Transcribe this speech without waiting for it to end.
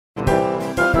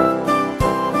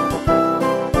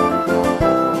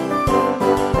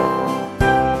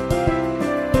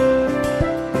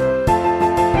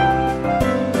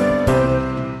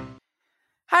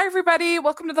everybody.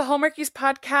 Welcome to the Hallmarkies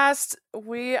podcast.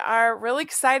 We are really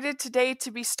excited today to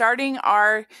be starting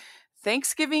our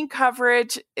Thanksgiving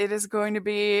coverage. It is going to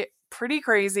be pretty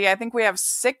crazy. I think we have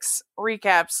 6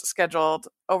 recaps scheduled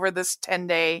over this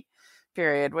 10-day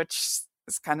period, which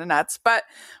is kind of nuts, but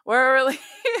we're really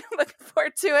looking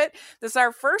forward to it. This is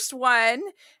our first one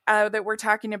that we're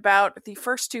talking about the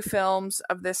first 2 films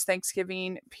of this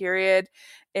Thanksgiving period.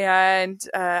 And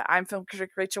I'm film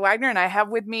critic Rachel Wagner, and I have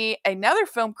with me another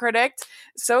film critic.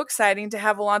 So exciting to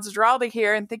have Alonzo Giraldi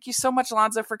here. And thank you so much,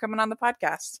 Alonzo, for coming on the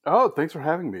podcast. Oh, thanks for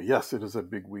having me. Yes, it is a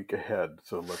big week ahead.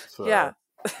 So let's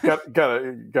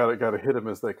gotta hit them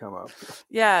as they come up.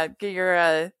 Yeah, get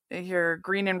your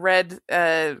green and red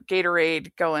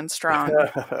Gatorade going strong.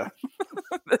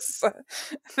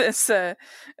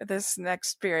 This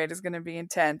next period is going to be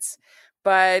intense.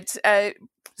 But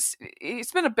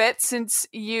it's been a bit since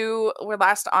you were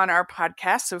last on our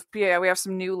podcast. So we have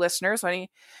some new listeners. Why don't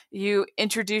you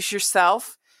introduce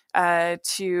yourself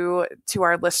to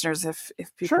our listeners if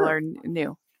people are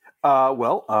new?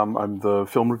 I'm the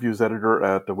film reviews editor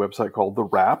at a website called The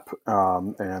Wrap,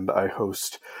 and I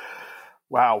host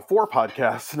 4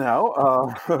 podcasts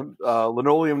now.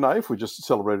 Linoleum Knife, we just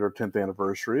celebrated our 10th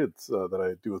anniversary. It's that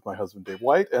I do with my husband, Dave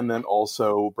White. And then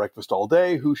also Breakfast All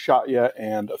Day, Who Shot Ya,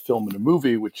 and A Film and a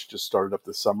Movie, which just started up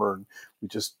this summer. And we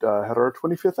just had our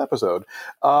 25th episode.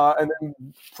 And then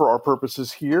for our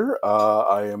purposes here,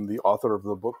 I am the author of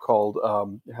the book called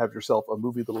Have Yourself a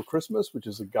Movie Little Christmas, which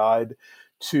is a guide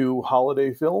to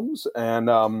holiday films.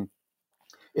 And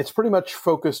it's pretty much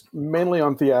focused mainly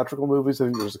on theatrical movies. I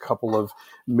think there's a couple of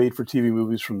made-for-TV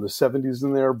movies from the 70s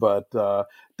in there, but I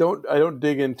don't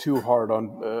dig in too hard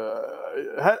on.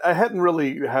 I hadn't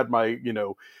really had my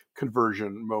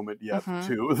conversion moment yet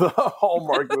to the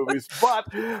Hallmark movies, but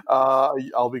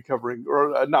I'll be covering,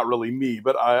 or not really me,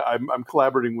 but I'm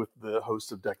collaborating with the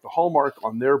hosts of Deck the Hallmark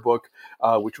on their book,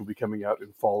 which will be coming out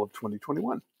in fall of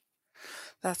 2021.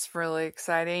 That's really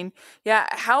exciting. Yeah.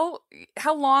 How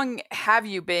long have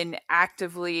you been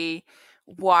actively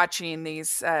watching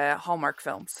these Hallmark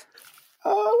films? I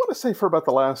want to say for about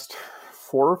the last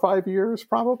 4 or 5 years,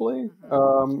 probably.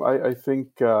 I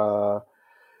think,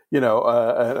 and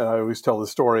I always tell the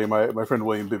story. My friend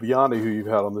William Bibiani, who you've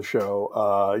had on the show,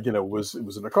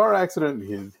 was in a car accident.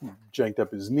 He janked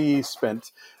up his knee,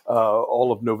 spent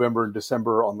all of November and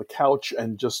December on the couch,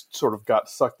 and just sort of got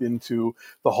sucked into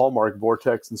the Hallmark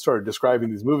vortex and started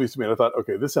describing these movies to me. And I thought,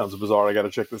 okay, this sounds bizarre. I got to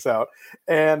check this out.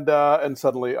 And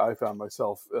suddenly I found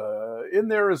myself in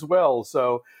there as well.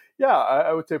 So yeah,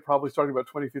 I would say probably starting about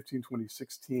 2015,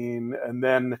 2016, and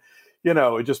then.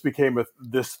 It just became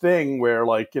this thing where,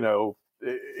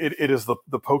 it is the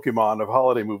Pokemon of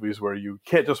holiday movies where you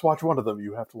can't just watch one of them.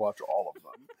 You have to watch all of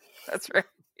them. That's right.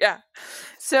 Yeah.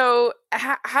 So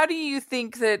how do you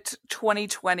think that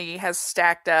 2020 has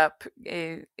stacked up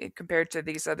compared to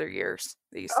these other years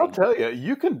that you've seen? I'll tell you,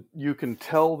 you can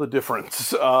tell the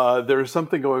difference. There's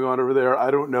something going on over there.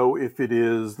 I don't know if it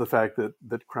is the fact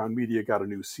that Crown Media got a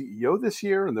new CEO this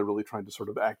year, and they're really trying to sort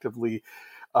of actively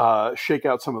shake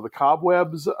out some of the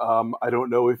cobwebs. I don't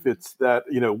know if it's that,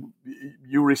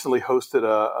 you recently hosted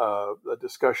a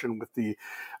discussion with the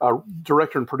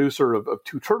director and producer of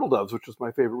Two Turtle Doves, which was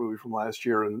my favorite movie from last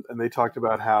year. And they talked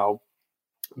about how,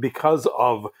 because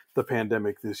of the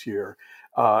pandemic this year,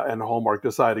 and Hallmark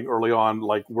deciding early on,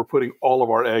 like, we're putting all of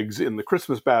our eggs in the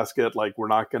Christmas basket. Like, we're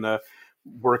not going to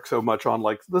work so much on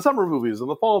like the summer movies and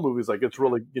the fall movies. Like, it's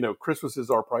really, Christmas is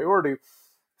our priority.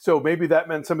 So maybe that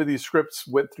meant some of these scripts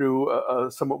went through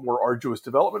a somewhat more arduous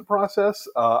development process.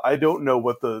 I don't know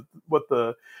what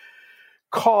the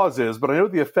cause is, but I know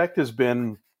the effect has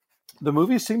been the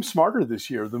movies seem smarter this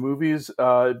year. The movies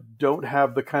don't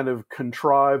have the kind of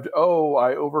contrived,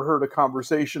 I overheard a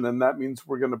conversation and that means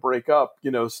we're going to break up,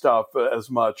 stuff as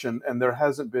much. And there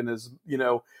hasn't been as,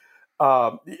 to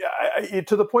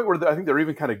the point where I think they're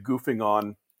even kind of goofing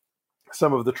on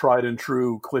some of the tried and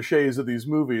true cliches of these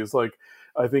movies. Like,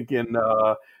 I think in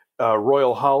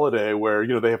Royal Holiday, where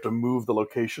they have to move the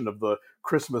location of the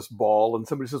Christmas ball, and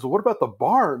somebody says, "Well, what about the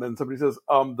barn?" And somebody says,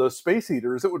 "The space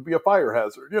heaters. It would be a fire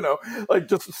hazard." Like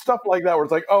just stuff like that, where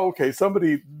it's like, "Oh, okay,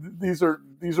 these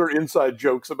are inside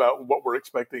jokes about what we're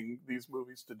expecting these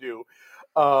movies to do."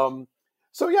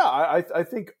 So yeah, I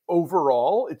think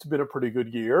overall it's been a pretty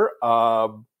good year.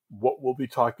 What we'll be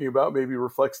talking about maybe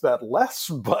reflects that less,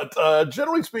 but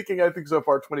generally speaking, I think so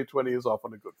far 2020 is off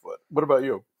on a good foot. What about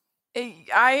you?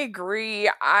 I agree.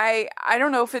 I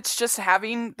don't know if it's just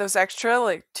having those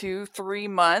extra 2-3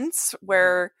 months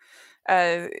where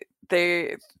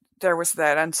there was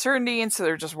that uncertainty, and so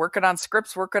they're just working on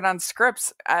scripts.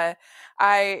 I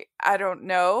don't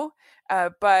know.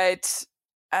 but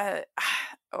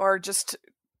or just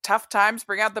tough times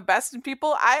bring out the best in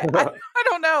people. I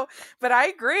don't know, but I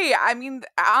agree. I mean,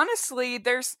 honestly,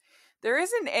 there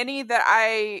isn't any that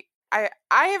I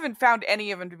haven't found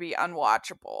any of them to be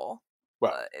unwatchable.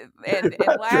 Well, and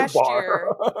last year,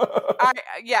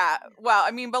 well,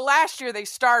 I mean, but last year they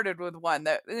started with one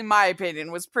that, in my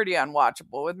opinion, was pretty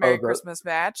unwatchable with Merry Christmas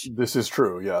Match. This is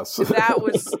true, yes. That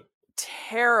was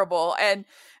terrible, and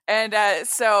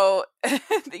so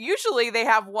usually they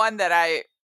have one that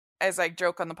as I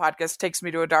joke on the podcast, takes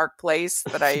me to a dark place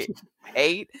that I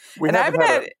hate. We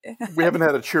haven't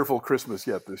had a cheerful Christmas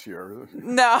yet this year.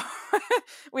 No,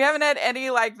 we haven't had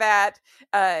any like that.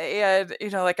 And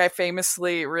like I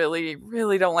famously really,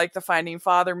 really don't like the Finding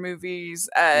Father movies.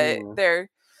 There's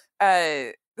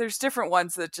different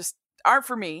ones that just aren't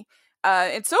for me.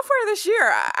 And so far this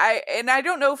year, I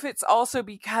don't know if it's also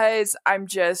because I'm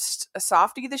just a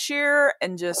softie this year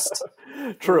and just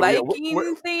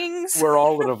liking things. We're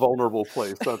all in a vulnerable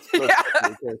place. That's okay.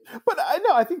 But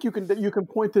I think you can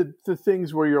point to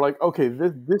things where you're like, okay,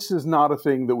 this is not a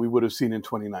thing that we would have seen in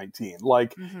 2019.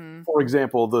 Like, for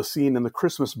example, the scene in The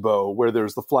Christmas Bow where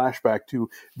there's the flashback to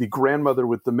the grandmother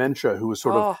with dementia who was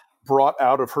sort of brought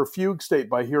out of her fugue state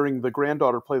by hearing the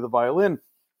granddaughter play the violin,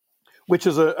 which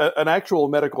is an actual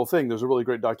medical thing. There's a really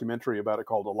great documentary about it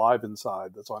called Alive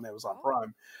Inside that's on Amazon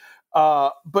Prime.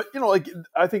 But like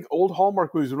I think old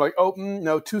Hallmark movies are like,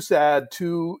 no, too sad,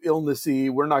 too illnessy.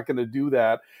 We're not going to do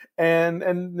that.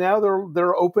 And now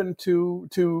they're open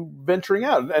to venturing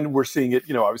out, and we're seeing it,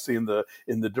 obviously in the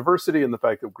diversity and the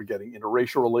fact that we're getting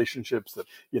interracial relationships. That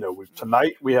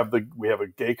tonight we have a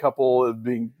gay couple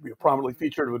being prominently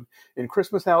featured in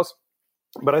Christmas House.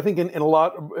 But I think in a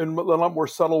lot more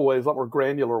subtle ways, a lot more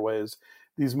granular ways,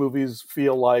 these movies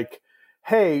feel like,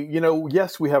 hey,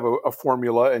 yes, we have a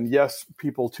formula, and yes,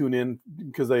 people tune in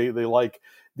because they like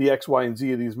the X, Y, and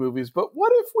Z of these movies. But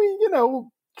what if we,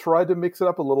 tried to mix it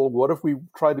up a little? What if we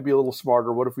tried to be a little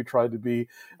smarter? What if we tried to be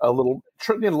a little,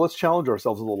 let's challenge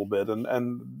ourselves a little bit?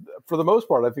 And for the most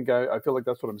part, I think I feel like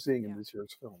that's what I'm seeing in this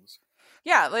year's films.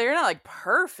 Yeah, they're not like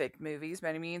perfect movies by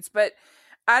any means, but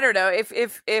I don't know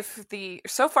if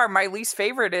so far my least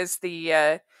favorite is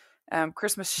the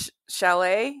Christmas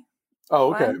Chalet.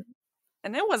 Oh, okay. One.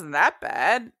 And it wasn't that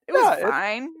bad. It was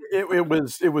fine.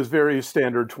 It was very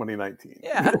standard 2019.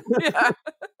 Yeah.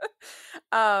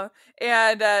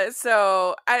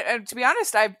 So to be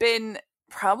honest, I've been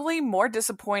probably more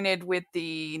disappointed with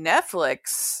the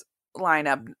Netflix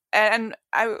lineup, and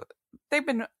they've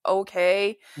been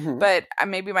okay, but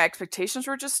maybe my expectations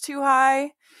were just too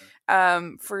high.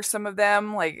 For some of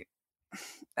them, like,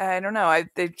 I don't know.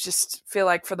 They just feel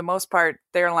like for the most part,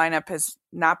 their lineup has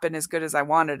not been as good as I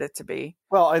wanted it to be.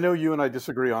 Well, I know you and I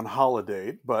disagree on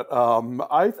Holiday, but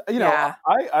I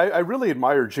really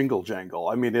admire Jingle Jangle.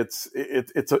 I mean, it's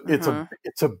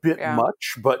a bit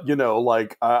much, but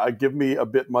give me a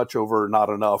bit much over not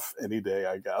enough any day,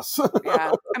 I guess.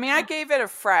 Yeah, I mean, I gave it a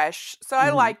fresh, so I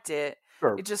liked it.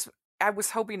 Sure. I was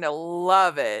hoping to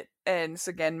love it, and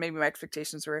so again, maybe my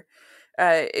expectations were.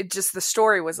 The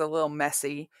story was a little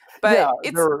messy, but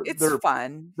it's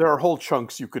fun. There are whole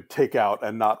chunks you could take out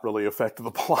and not really affect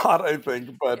the plot, I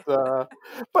think. But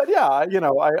yeah, I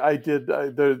did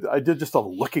just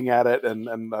looking at it,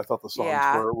 and I thought the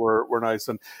songs were nice,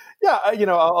 and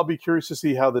I'll be curious to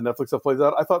see how the Netflix stuff plays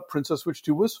out. I thought Princess Switch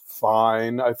 2 was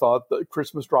fine. I thought the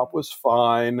Christmas Drop was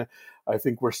fine. I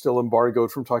think we're still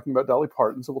embargoed from talking about Dolly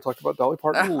Parton, so we'll talk about Dolly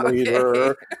Parton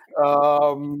later.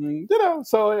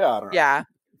 So yeah, I don't know. Yeah,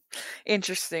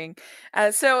 interesting.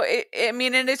 So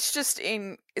and it's just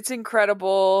it's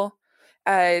incredible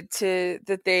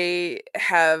that they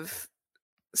have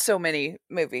so many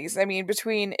movies. I mean,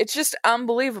 it's just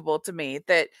unbelievable to me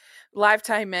that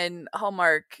Lifetime and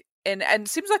Hallmark and it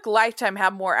seems like Lifetime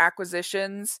have more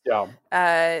acquisitions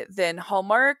than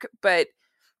Hallmark, but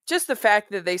just the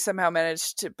fact that they somehow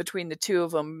managed to, between the two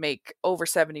of them, make over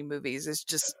 70 movies is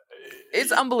just,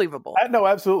 it's unbelievable. No,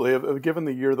 absolutely. Given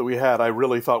the year that we had, I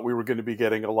really thought we were going to be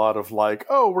getting a lot of like,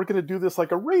 oh, we're going to do this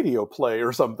like a radio play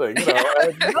or something.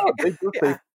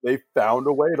 They found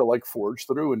a way to like forge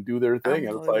through and do their thing.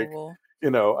 And it's like,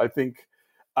 I think,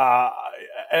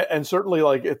 and certainly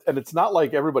like, it's not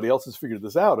like everybody else has figured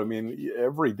this out. I mean,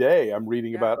 every day I'm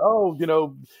reading about,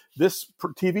 this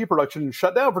TV production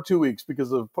shut down for 2 weeks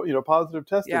because of, positive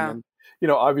testing. Yeah. And,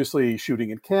 obviously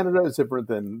shooting in Canada is different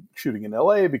than shooting in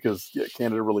LA because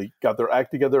Canada really got their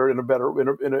act together in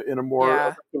a more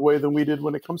effective way than we did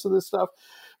when it comes to this stuff.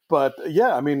 But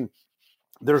yeah, I mean,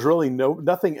 there's really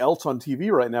nothing else on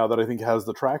TV right now that I think has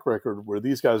the track record where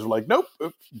these guys are like, nope,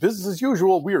 business as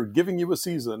usual. We are giving you a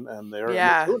season, and they're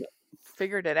doing it.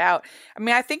 figured it out. I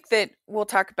mean, I think that we'll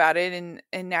talk about it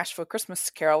in Nashville Christmas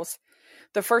Carols.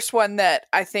 The first one that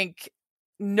I think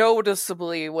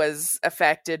noticeably was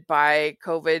affected by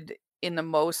COVID in the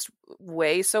most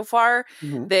way so far,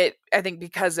 that I think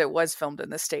because it was filmed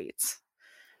in the States,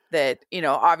 that,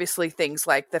 obviously things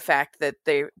like the fact that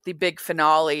the big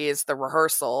finale is the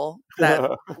rehearsal, that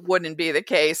wouldn't be the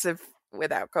case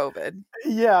without COVID.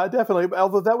 Yeah, definitely.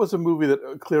 Although that was a movie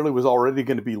that clearly was already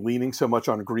going to be leaning so much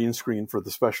on green screen for the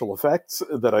special effects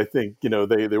that I think,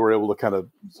 they were able to kind of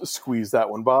squeeze that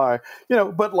one by,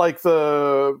 but like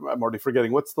I'm already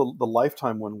forgetting, what's the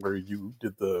Lifetime one where you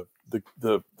did the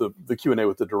Q&A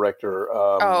with the director?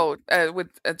 With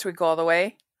A Twinkle All the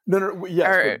Way? No,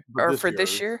 yes. Or for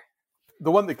this year?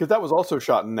 The one because that was also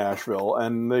shot in Nashville,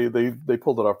 and they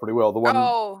pulled it off pretty well. The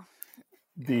one,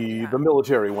 the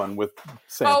military one with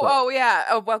Santa.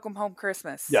 Yeah. Welcome Home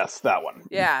Christmas. Yes, that one.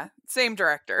 Yeah, same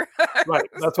director. Right.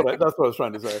 That's what I was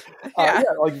trying to say.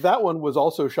 Like that one was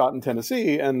also shot in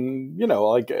Tennessee, and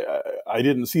I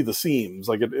didn't see the seams.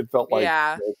 Like it felt like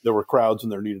there were crowds,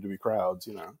 and there needed to be crowds.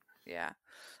 Yeah,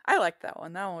 I liked that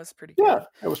one. That one was pretty good. Yeah,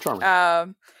 it was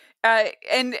charming.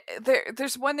 And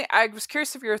there's one thing I was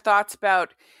curious of your thoughts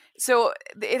about. So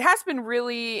it has been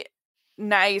really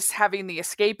nice having the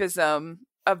escapism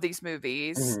of these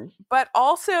movies, but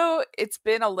also it's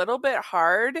been a little bit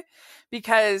hard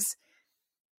because,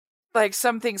 like,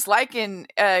 some things like in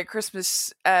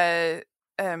Christmas Chalet,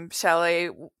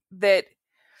 that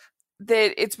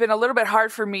it's been a little bit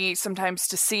hard for me sometimes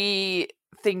to see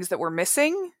things that we're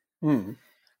missing.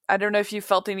 I don't know if you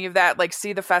felt any of that, like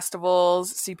see the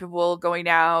festivals, see people going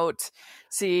out,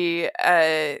 see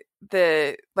the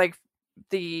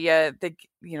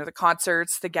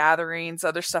concerts, the gatherings,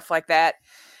 other stuff like that.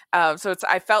 So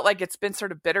I felt like it's been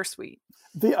sort of bittersweet.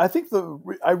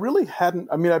 I really hadn't.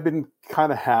 I mean, I've been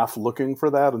kind of half looking for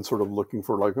that and sort of looking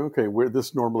for like, okay, where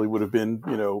this normally would have been,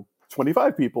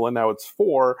 25 people, and now it's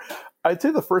 4. I'd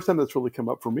say the first time that's really come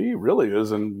up for me really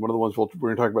is, and one of the ones we're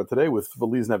going to talk about today with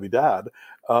Feliz Navidad.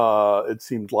 It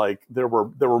seemed like there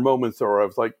were moments where I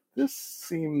was like, this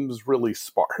seems really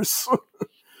sparse.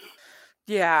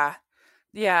 Yeah.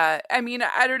 I mean,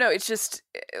 I don't know. It's just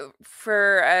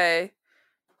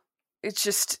it's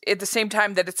just at the same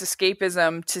time that it's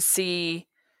escapism to see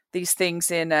these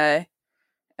things in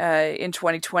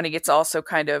 2020. It's also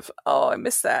kind of, I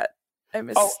miss that.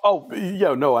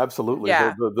 No, absolutely.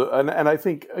 Yeah. And I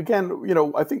think, again,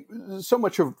 I think so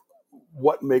much of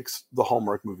what makes the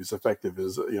Hallmark movies effective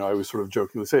is, I always sort of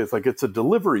jokingly say, it's like it's a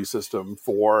delivery system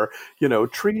for,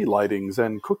 tree lightings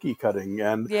and cookie cutting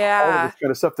and all of this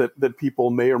kind of stuff that people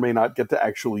may or may not get to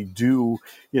actually do,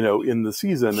 in the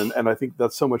season. And I think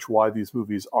that's so much why these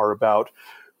movies are about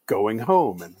going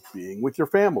home and being with your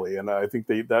family. And I think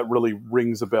that really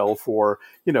rings a bell for,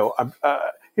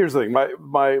 here's the thing.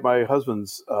 My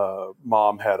husband's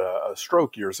mom had a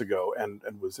stroke years ago and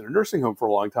was in a nursing home for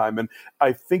a long time. And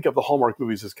I think of the Hallmark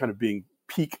movies as kind of being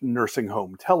peak nursing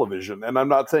home television. And I'm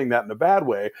not saying that in a bad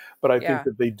way, but I think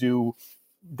that they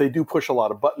do push a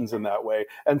lot of buttons in that way.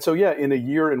 And so, in a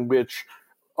year in which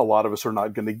a lot of us are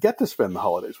not going to get to spend the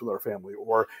holidays with our family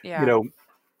or,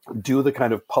 do the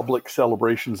kind of public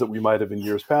celebrations that we might have in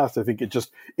years past, I think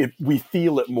we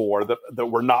feel it more that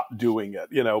we're not doing it,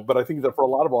 but I think that for a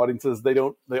lot of audiences, they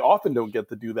often don't get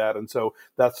to do that. And so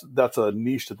that's a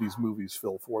niche that these movies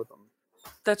fill for them.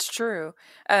 That's true.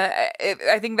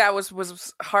 I think that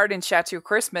was hard in Chateau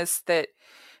Christmas that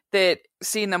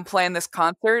seeing them playing this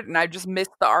concert, and I just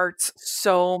missed the arts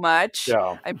so much.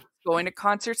 Yeah. I'm going to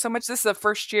concerts so much. This is the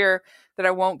first year that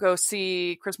I won't go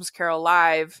see Christmas Carol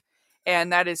live.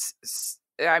 And that is,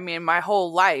 I mean, my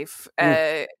whole life,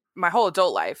 my whole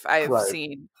adult life, I've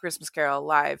seen Christmas Carol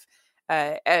live,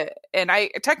 and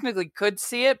I technically could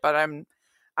see it, but I'm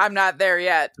not there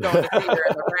yet. Going to theater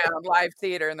in the round, live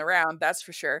theater in the round, that's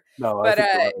for sure. No, but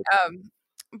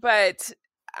but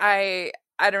I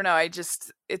don't know. I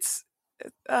just it's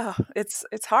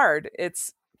hard.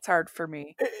 It's hard for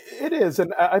me. It is,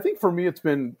 and I think for me, it's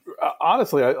been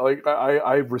honestly.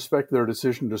 I respect their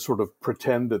decision to sort of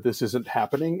pretend that this isn't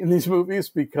happening in these movies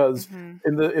because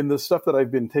in the stuff that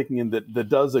I've been taking in that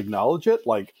does acknowledge it.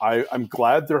 Like I'm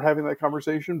glad they're having that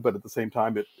conversation, but at the same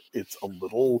time, it's a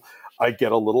little. I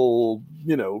get a little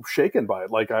shaken by it.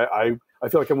 Like I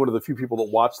feel like I'm one of the few people that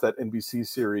watched that NBC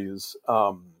series.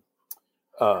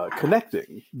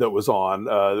 Connecting that was on.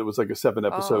 It was like a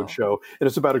 7-episode show, and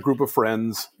it's about a group of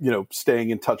friends,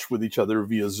 staying in touch with each other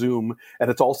via Zoom,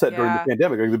 and it's all set during the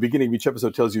pandemic. Like the beginning of each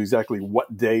episode tells you exactly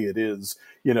what day it is,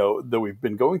 that we've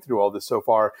been going through all this so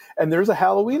far. And there's a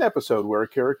Halloween episode where a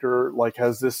character like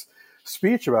has this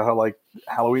speech about how like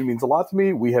Halloween means a lot to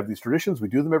me. We have these traditions. We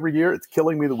do them every year. It's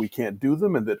killing me that we can't do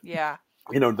them, and that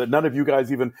that none of you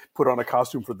guys even put on a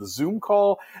costume for the Zoom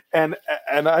call. And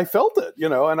I felt it,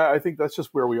 and I think that's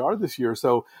just where we are this year.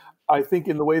 So I think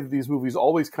in the way that these movies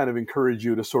always kind of encourage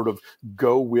you to sort of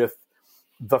go with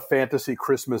the fantasy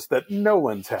Christmas that no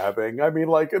one's having. I mean,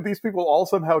 like, these people all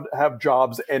somehow have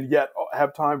jobs and yet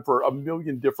have time for a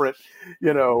million different,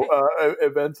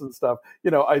 events and stuff.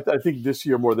 I think this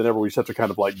year more than ever, we just have to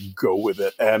kind of like go with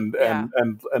it and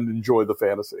enjoy the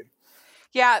fantasy.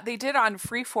 Yeah, they did on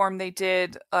Freeform. They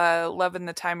did Love in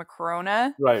the Time of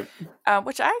Corona, right?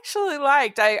 Which I actually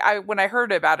liked. I when I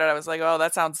heard about it, I was like, "Oh,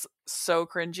 that sounds so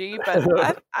cringy," but I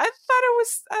thought it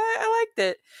was. I liked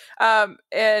it.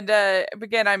 And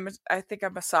again, I think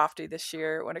I'm a softie this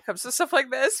year when it comes to stuff like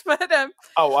this. But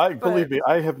believe me,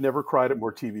 I have never cried at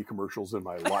more TV commercials in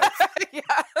my life. Yeah,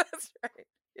 that's right.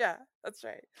 Yeah, that's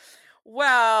right.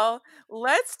 Well,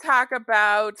 let's talk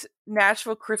about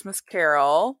Nashville Christmas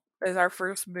Carol. Is our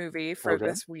first movie for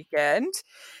this weekend.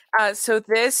 So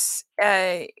this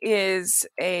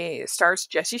stars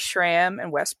Jesse Schramm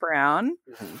and Wes Brown,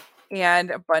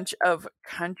 and a bunch of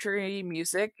country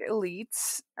music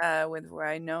elites with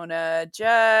Winona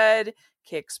Judd,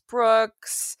 Kix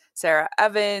Brooks, Sarah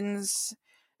Evans,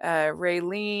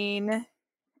 Raylene,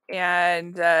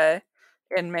 and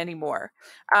many more.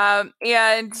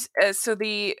 So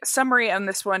the summary on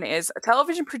this one is: a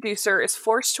television producer is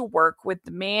forced to work with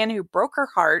the man who broke her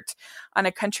heart on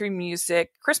a country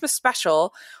music Christmas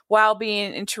special while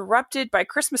being interrupted by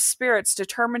Christmas spirits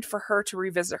determined for her to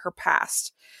revisit her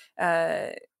past.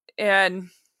 And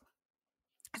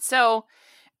so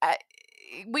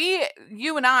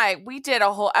you and I did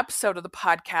a whole episode of the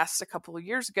podcast a couple of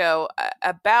years ago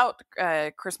about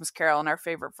Christmas Carol and our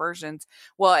favorite versions.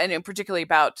 Well, and particularly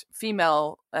about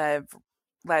female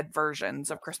led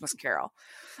versions of Christmas Carol.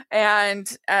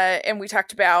 And we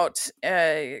talked about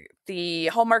the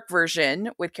Hallmark version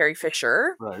with Carrie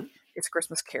Fisher. Right. It's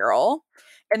Christmas Carol.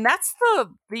 And that's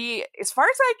the as far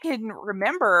as I can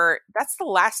remember, that's the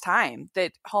last time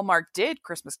that Hallmark did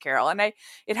Christmas Carol. And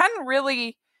it hadn't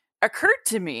really occurred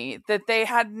to me that they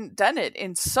hadn't done it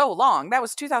in so long. That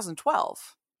was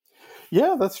 2012.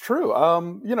 Yeah, that's true.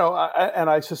 And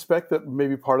I suspect that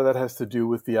maybe part of that has to do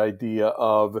with the idea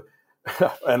of,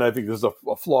 and I think this is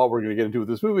a flaw we're going to get into with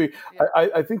this movie. Yeah.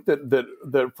 I think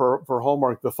that for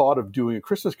Hallmark, the thought of doing a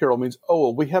Christmas Carol means,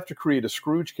 we have to create a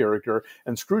Scrooge character,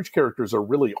 and Scrooge characters are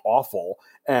really awful,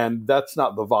 and that's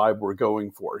not the vibe we're going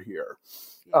for here.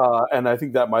 And I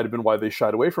think that might have been why they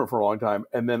shied away from it for a long time.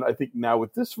 And then I think now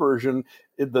with this version,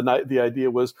 the idea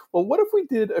was, well, what if we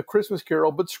did a Christmas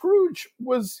Carol, but Scrooge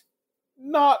was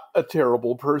not a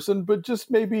terrible person, but just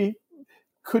maybe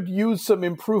could use some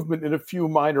improvement in a few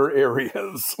minor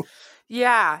areas.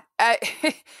 Yeah,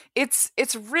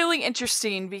 it's really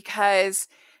interesting because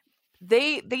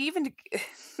they even,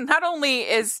 not only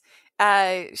is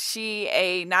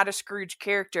she not a Scrooge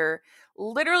character,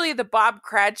 literally the Bob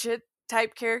Cratchit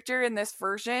type character in this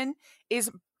version is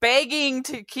begging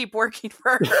to keep working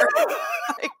for her.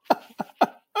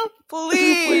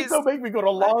 Please don't make me go to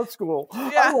law school.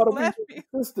 Yeah, I want to be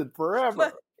assistant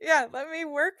forever. Let me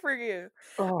work for you.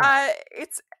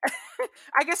 It's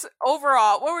I guess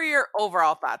overall, what were your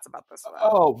overall thoughts about this one?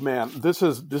 Oh man, this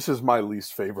is my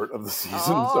least favorite of the season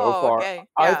so far. Okay.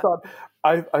 Yeah.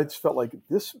 I just felt like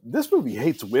this movie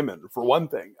hates women, for one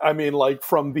thing. I mean, like,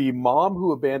 from the mom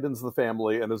who abandons the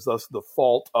family and is thus the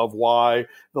fault of why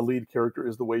the lead character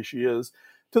is the way she is,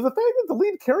 to the fact that the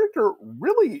lead character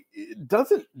really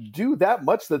doesn't do that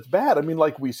much that's bad. I mean,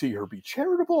 like, we see her be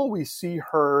charitable. We see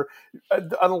her,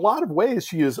 in a lot of ways,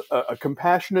 she is a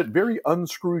compassionate, very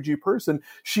un-Scroogey person.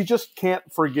 She just can't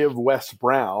forgive Wes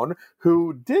Brown,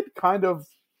 who did kind of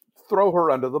throw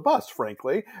her under the bus,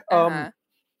 frankly.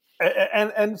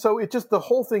 And so it just, the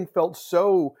whole thing felt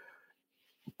so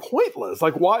pointless.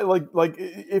 Like, why? Like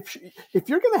if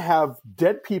you're going to have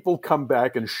dead people come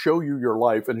back and show you your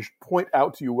life and point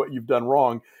out to you what you've done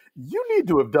wrong, you need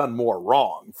to have done more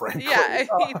wrong, frankly. Yeah,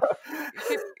 I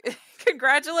mean,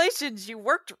 congratulations, you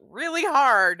worked really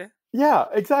hard. Yeah,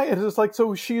 exactly. And it's like,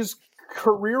 so she's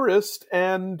careerist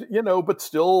and, but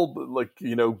still, like,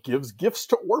 gives gifts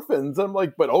to orphans. I'm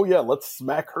like, but let's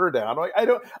smack her down. Like,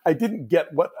 I didn't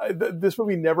get what this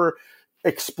movie never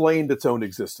explained its own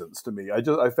existence to me.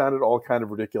 I found it all kind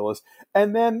of ridiculous.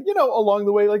 And then, along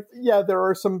the way, like, yeah, there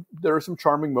are some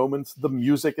charming moments. The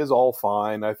music is all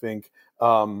fine, I think.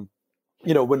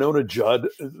 Winona Judd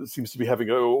seems to be having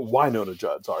Wynonna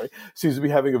Judd, seems to be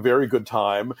having a very good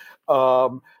time.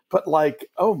 But like,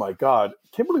 oh my God,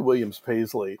 Kimberly Williams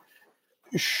Paisley,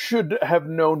 should have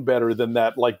known better than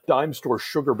that, like, dime store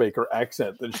sugar baker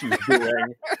accent that she's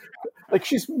doing. Like,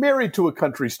 she's married to a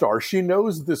country star. She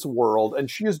knows this world,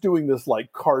 and she is doing this,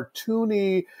 like,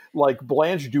 cartoony, like,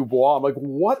 Blanche Dubois. I'm like,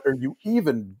 what are you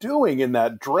even doing in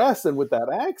that dress and with that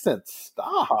accent?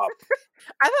 Stop.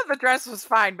 I thought the dress was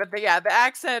fine, but the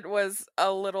accent was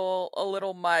a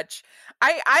little much.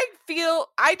 I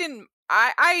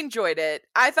enjoyed it.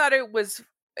 I thought it was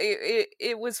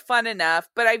fun enough,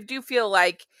 but I do feel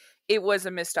like it was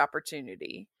a missed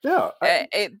opportunity. Yeah.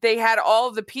 They had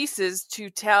all the pieces to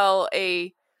tell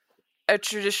a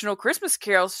traditional Christmas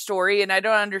Carol story, and I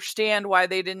don't understand why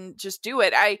they didn't just do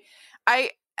it.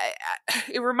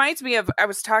 It reminds me of, I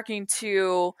was talking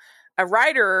to a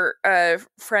writer,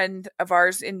 friend of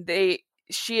ours, and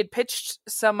she had pitched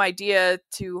some idea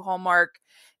to Hallmark,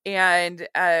 and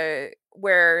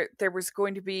where there was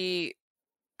going to be,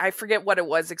 I forget what it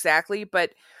was exactly,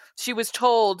 but she was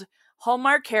told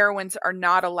Hallmark heroines are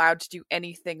not allowed to do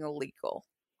anything illegal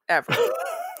ever.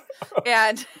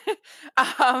 And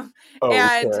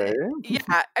Okay.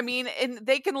 yeah, I mean, and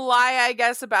they can lie, I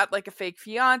guess, about like a fake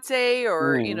fiance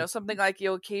or something like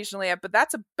you'll occasionally have, but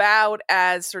that's about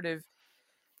as sort of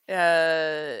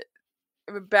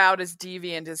about as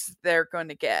deviant as they're going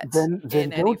to get. Then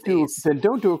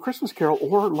don't do a Christmas Carol,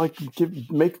 or like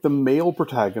make the male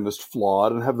protagonist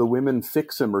flawed and have the women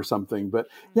fix him or something. But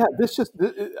yeah,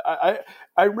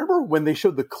 I remember when they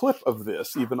showed the clip of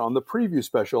this, even on the preview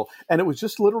special, and it was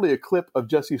just literally a clip of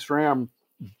Jessie Stram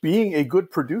being a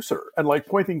good producer and like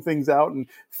pointing things out and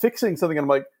fixing something. And I'm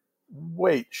like,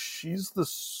 wait, she's the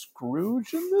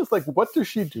Scrooge in this? Like, what does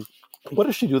she do? What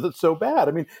does she do that's so bad?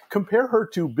 I mean, compare her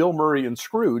to Bill Murray in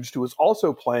Scrooge, who is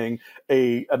also playing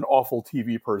an awful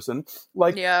TV person.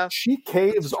 Like, she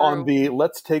caves on the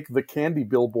let's take the candy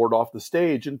billboard off the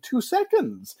stage in 2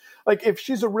 seconds. Like, if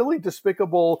she's a really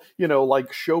despicable,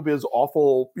 like showbiz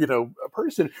awful,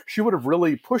 person, she would have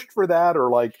really pushed for that, or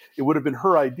like it would have been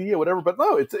her idea, whatever. But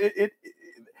no,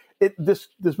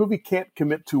 this movie can't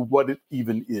commit to what it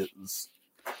even is.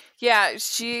 Yeah,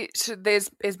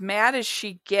 as mad as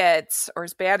she gets, or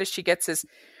as bad as she gets, is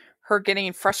her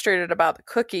getting frustrated about the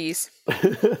cookies and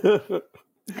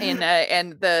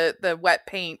the wet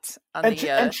paint on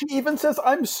and she even says,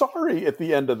 "I'm sorry" at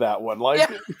the end of that one. Like,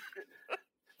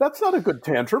 that's not a good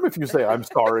tantrum if you say "I'm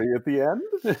sorry" at the end.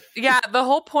 Yeah, the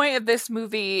whole point of this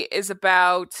movie is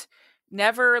about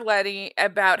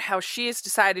about how she has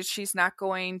decided she's not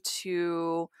going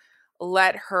to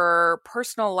let her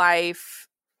personal life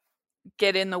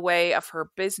get in the way of her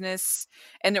business,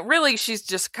 and really she's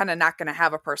just kind of not going to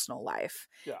have a personal life.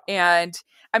 And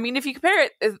I mean, if you compare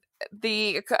it,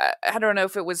 I don't know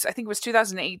if it was, I think it was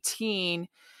 2018,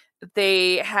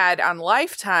 they had on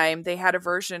Lifetime, they had a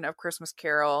version of Christmas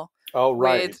Carol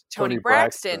with Toni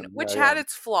Braxton, which had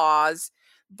its flaws,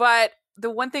 but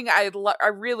the one thing I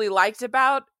really liked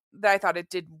about that, I thought it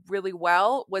did really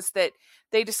well, was that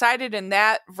they decided in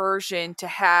that version to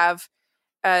have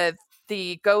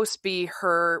the ghost be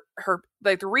her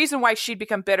like, the reason why she'd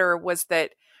become bitter was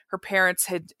that her parents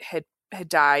had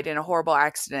died in a horrible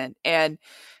accident, and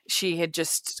she had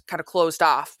just kind of closed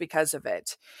off because of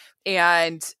it.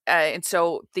 And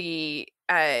so the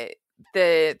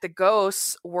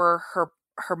ghosts were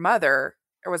her mother,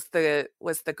 or was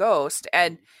the ghost.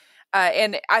 And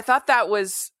I thought that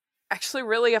was actually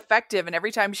really effective. And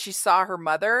every time she saw her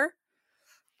mother,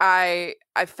 I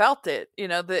felt it,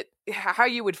 that how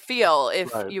you would feel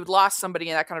if you'd lost somebody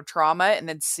in that kind of trauma, and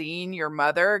then seeing your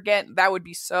mother again, that would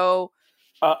be so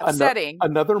upsetting.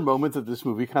 Another moment that this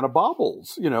movie kind of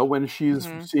bobbles, when she's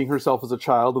seeing herself as a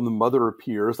child and the mother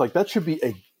appears, like, that should be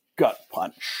a gut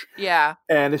punch. Yeah.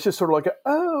 And it's just sort of like,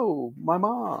 oh, my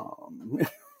mom.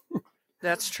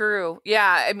 That's true.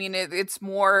 Yeah. I mean, it's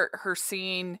more her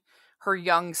seeing her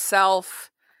young self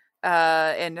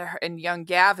and young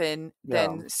Gavin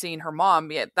than seeing her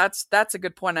mom. Yeah, that's a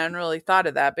good point. I hadn't really thought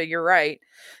of that, but you're right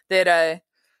that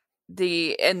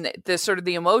the sort of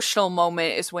the emotional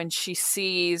moment is when she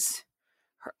sees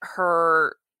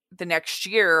her the next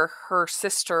year, her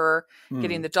sister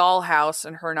getting the dollhouse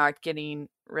and her not getting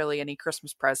really any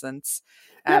Christmas presents.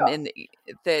 And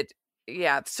that,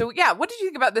 so what did you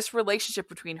think about this relationship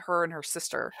between her and her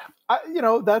sister?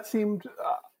 That seemed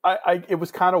it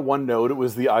was kind of one note. It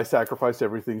was I sacrificed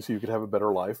everything so you could have a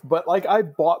better life. But like, I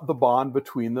bought the bond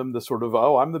between them, the sort of,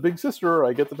 oh, I'm the big sister,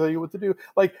 I get to tell you what to do.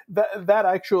 Like, that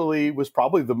actually was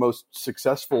probably the most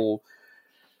successful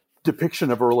depiction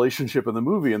of a relationship in the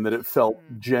movie, and that it felt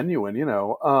genuine,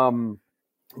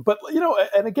 but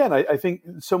and again, I think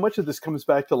so much of this comes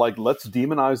back to like, let's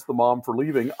demonize the mom for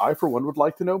leaving. I, for one, would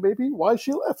like to know maybe why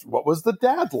she left. What was the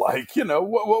dad like?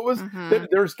 What was?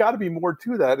 There's got to be more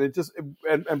to that. It just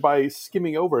and by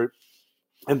skimming over it,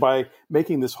 and by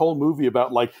making this whole movie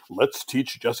about like, let's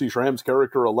teach Jessy Schramm's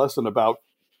character a lesson about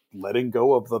letting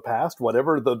go of the past,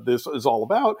 whatever this is all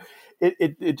about,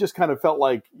 it just kind of felt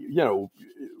like,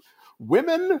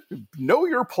 women, know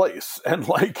your place, and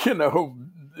like,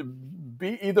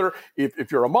 be either,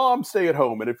 if you're a mom, stay at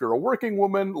home, and if you're a working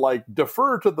woman, like,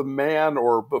 defer to the man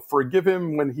or forgive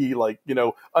him when he, like,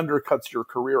 undercuts your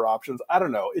career options. I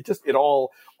don't know. It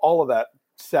all of that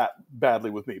sat badly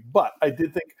with me. But I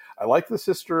did think I like the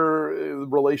sister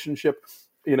relationship.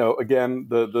 Again,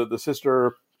 the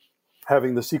sister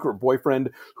having the secret boyfriend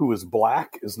who is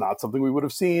black is not something we would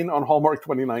have seen on Hallmark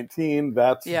 2019.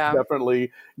 That's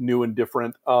definitely new and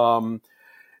different. But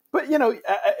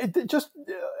it just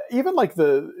even like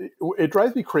it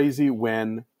drives me crazy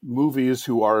when movies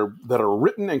that are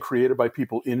written and created by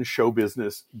people in show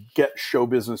business get show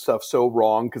business stuff so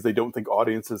wrong because they don't think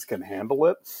audiences can handle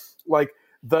it. Like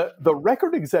the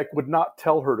record exec would not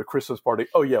tell her to Christmas party,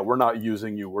 oh yeah, we're not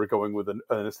using you, we're going with an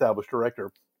established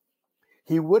director.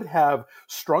 He would have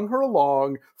strung her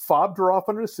along, fobbed her off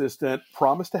on an assistant,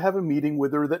 promised to have a meeting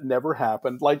with her that never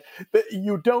happened. Like,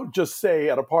 you don't just say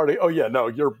at a party, "Oh yeah, no,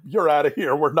 you're out of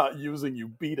here. We're not using you.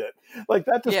 Beat it." Like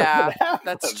that just doesn't happen.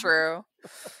 That's true.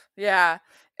 Yeah,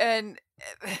 and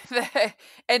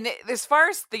as far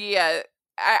as the,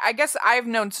 I guess I've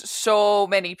known so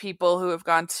many people who have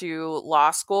gone to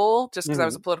law school just because I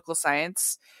was a political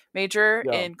science major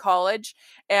in college,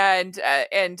 and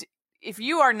if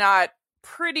you are not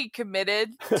pretty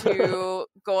committed to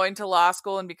going to law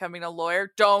school and becoming a lawyer,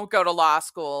 don't go to law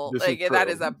school. That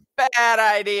is a bad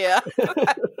idea.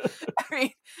 I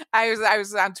mean, I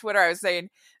was on Twitter, I was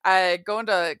saying going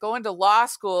to law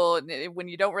school when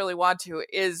you don't really want to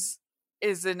is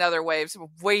another way of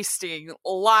wasting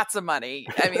lots of money.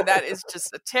 I mean, that is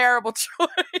just a terrible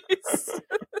choice.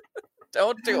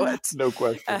 Don't do it. No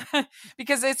question.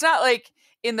 Because it's not like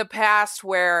in the past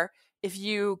where if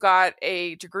you got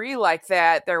a degree like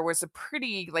that, there was a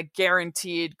pretty like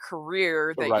guaranteed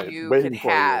career that you could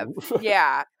have.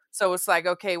 Yeah. So it's like,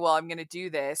 okay, well, I'm going to do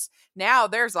this. Now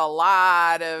there's a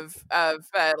lot of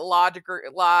law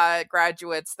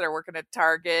graduates that are working at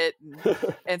Target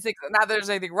and things. Not that there's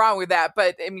anything wrong with that,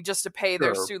 but I mean, just to pay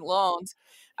their student loans.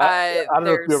 I don't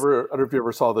know if you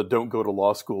ever saw the "Don't Go to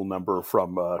Law School" number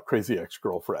from Crazy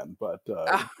Ex-Girlfriend, but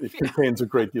it contains a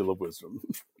great deal of wisdom.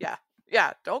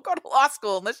 Yeah, don't go to law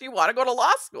school unless you want to go to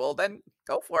law school. Then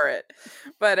go for it.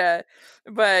 But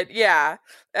yeah,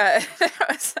 I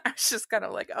was just kind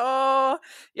of like, oh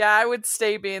yeah, I would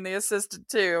stay being the assistant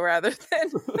too, rather than.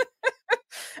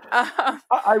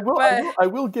 I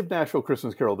will give Nashville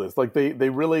Christmas Carol this. Like they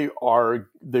really were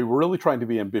really trying to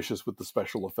be ambitious with the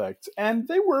special effects, and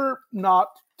they were not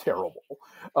terrible.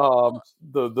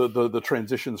 The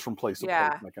transitions from place to place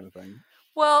and that kind of thing.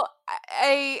 Well,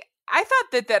 I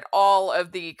thought that all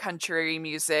of the country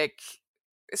music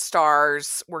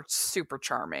stars were super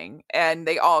charming, and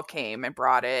they all came and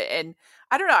brought it. And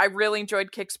I don't know, I really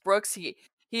enjoyed Kix Brooks. He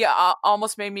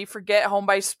almost made me forget Home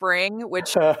by Spring,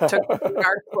 which took a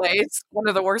dark place. One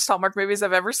of the worst Hallmark movies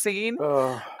I've ever seen.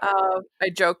 I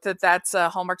joked that that's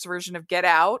Hallmark's version of Get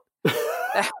Out.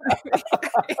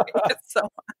 So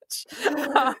much.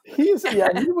 He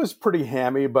was pretty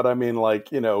hammy, but I mean, like,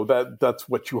 that's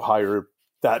what you hire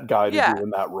that guy to do in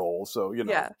that role. So,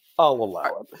 I'll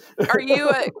allow it. Are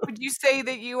you, would you say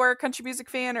that you are a country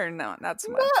music fan or no, not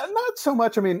so much? Not so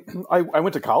much. I mean, I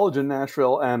went to college in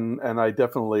Nashville and I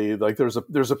definitely like, there's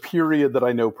a period that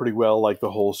I know pretty well, like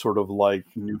the whole sort of like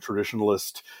new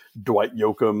traditionalist Dwight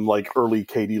Yoakam, like early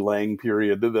Katie Lang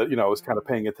period that, I was kind of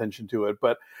paying attention to it.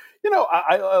 But,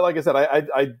 I like I said,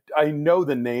 I know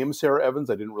the name Sarah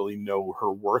Evans. I didn't really know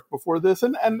her work before this,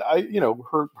 and I,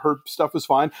 her stuff is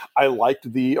fine. I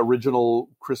liked the original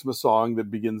Christmas song that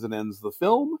begins and ends the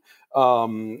film.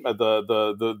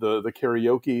 The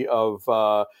karaoke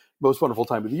of Most Wonderful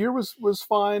Time of the Year was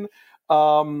fine.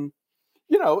 I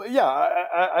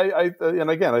and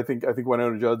again, I think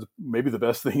Winona Judd's maybe the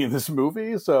best thing in this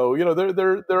movie. So, they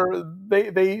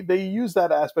use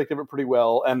that aspect of it pretty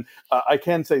well. And I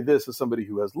can say this as somebody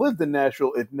who has lived in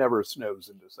Nashville: it never snows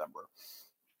in December.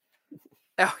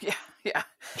 Oh yeah.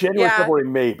 January, February,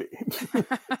 maybe.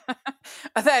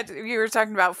 That you were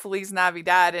talking about Feliz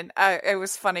Navidad, and it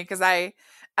was funny because I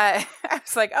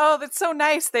was like, oh, that's so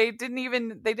nice. They didn't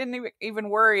even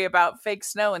worry about fake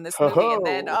snow in this movie. And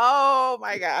then, oh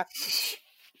my gosh.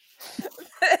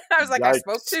 I was like, yikes. I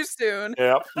spoke too soon.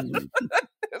 Yep.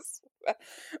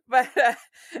 but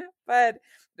but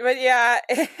but yeah,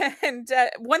 and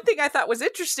one thing I thought was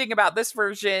interesting about this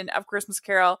version of Christmas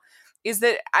Carol is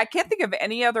that I can't think of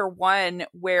any other one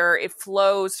where it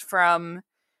flows from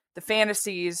the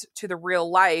fantasies to the real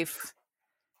life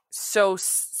so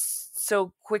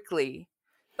quickly.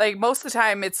 Like most of the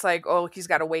time it's like, oh, he's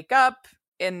got to wake up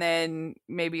and then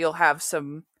maybe you'll have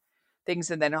some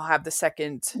things and then he'll have the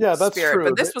second Yeah, that's spirit. true.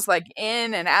 But this was like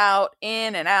in and out,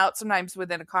 sometimes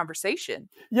within a conversation.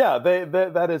 Yeah,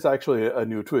 that is actually a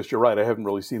new twist. You're right. I haven't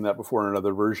really seen that before in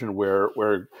another version where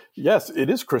yes,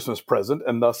 it is Christmas present,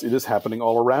 and thus it is happening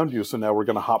all around you. So now we're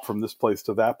going to hop from this place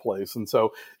to that place, and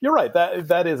so you're right.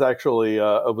 That is actually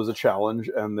was a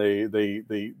challenge, and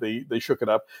they shook it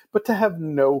up. But to have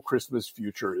no Christmas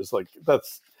future is like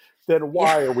then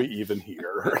why are we even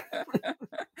here?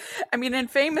 I mean, and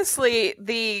famously,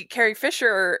 the Carrie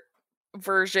Fisher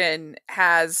version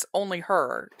has only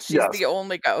her. She's the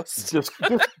only ghost. Just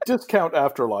discount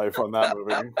Afterlife on that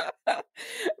movie.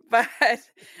 But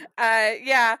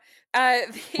yeah.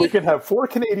 We can have 4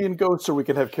 Canadian ghosts or we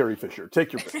can have Carrie Fisher.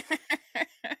 Take your pick.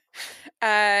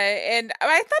 And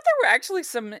I thought there were actually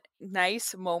some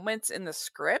nice moments in the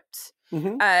script.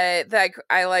 Mm-hmm. That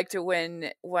I liked it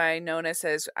when Winona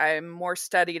says, "I'm more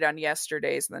studied on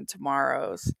yesterdays than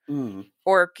tomorrows,"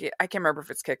 or I can't remember if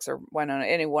it's Kix or Winona.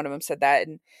 Any one of them said that,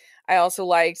 and I also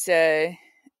liked I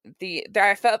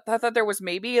thought there was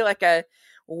maybe like a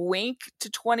wink to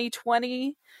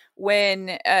 2020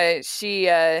 when she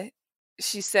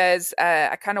says,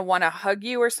 "I kind of want to hug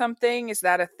you" or something. Is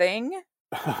that a thing?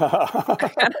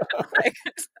 I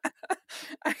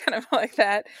kind of like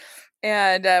that.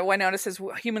 And Winona says,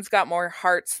 humans got more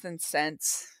hearts than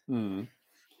sense. And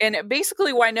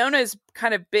basically Winona's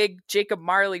kind of big Jacob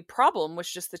Marley problem was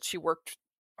just that she worked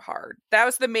hard. That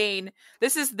was the main,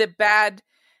 this is the bad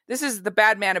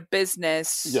man of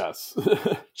business. Yes.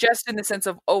 Just in the sense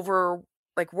of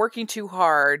working too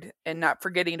hard and not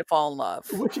forgetting to fall in love.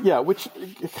 Which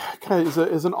kind of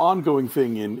is an ongoing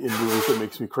thing in movies that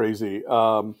makes me crazy.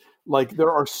 Like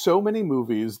there are so many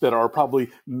movies that are probably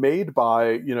made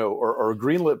by, or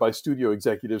greenlit by studio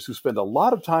executives who spend a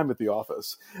lot of time at the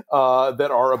office that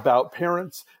are about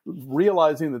parents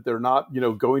realizing that they're not,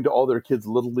 going to all their kids'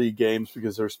 Little League games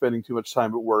because they're spending too much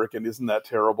time at work and isn't that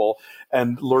terrible,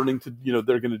 and learning to,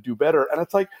 they're going to do better. And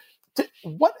it's like,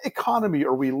 what economy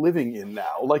are we living in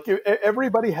now? Like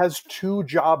everybody has 2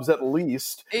 jobs at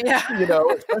least,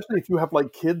 especially if you have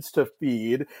like kids to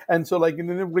feed. And so like, and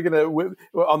then we're going to,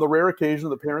 on the rare occasion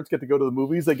the parents get to go to the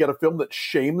movies, they get a film that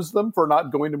shames them for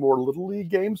not going to more Little League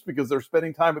games because they're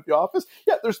spending time at the office.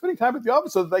 Yeah, they're spending time at the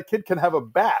office so that kid can have a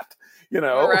bat,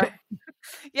 Right.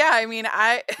 Yeah, I mean,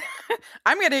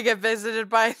 I'm going to get visited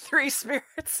by 3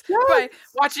 spirits by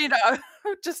watching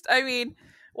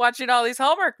watching all these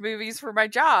Hallmark movies for my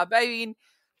job. I mean,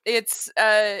 it's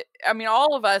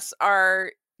all of us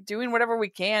are doing whatever we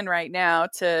can right now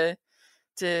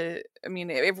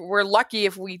if we're lucky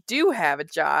if we do have a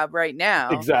job right now.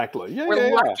 Exactly. Yeah,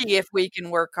 we're lucky if we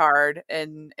can work hard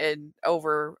and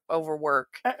overwork.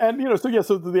 And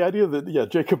so the idea that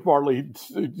Jacob Marley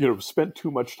spent too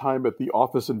much time at the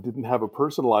office and didn't have a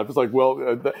personal life is like,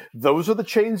 well, those are the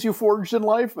chains you forged in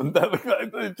life, and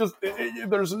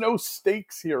there's no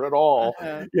stakes here at all.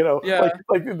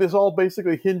 Like this all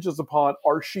basically hinges upon,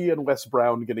 are she and Wes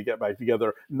Brown going to get back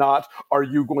together? Not, are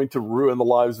you going to ruin the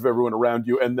lives of everyone around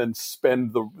you and then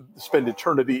spend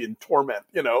eternity in torment?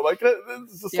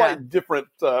 It's a slight different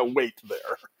weight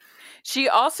there. She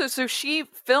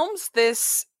films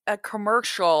this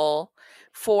commercial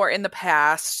in the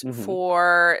past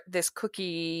for this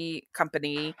cookie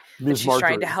company that she's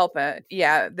trying to help out.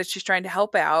 Yeah, that she's trying to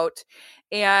help out,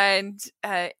 and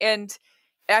I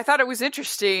thought it was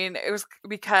interesting. It was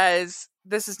because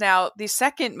this is now the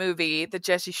second movie that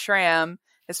Jesse Schramm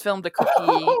has filmed a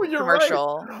cookie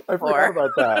commercial. Right. I forgot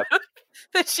about that.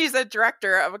 That she's a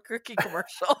director of a cookie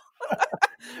commercial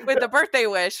with The Birthday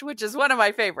Wish, which is one of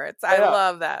my favorites. I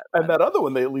love that. And that other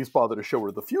one, they at least bother to show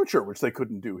her the future, which they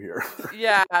couldn't do here.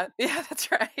 Yeah,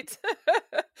 that's right.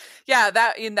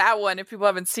 That in that one, if people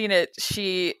haven't seen it,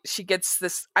 she gets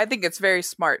this, I think it's very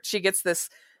smart. She gets this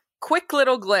quick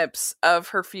little glimpse of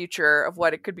her future, of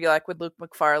what it could be like with Luke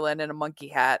McFarlane and a monkey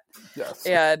hat. Yes.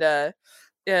 And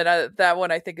that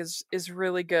one I think is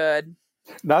really good.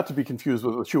 Not to be confused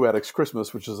with Shoe Addicts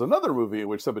Christmas, which is another movie in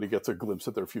which somebody gets a glimpse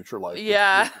at their future life.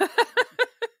 Yeah.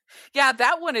 Yeah,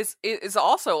 that one is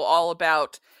also all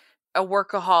about a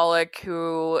workaholic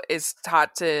who is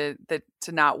taught to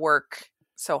not work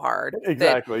so hard.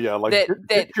 Exactly,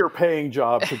 get your paying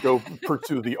job to go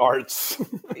pursue the arts.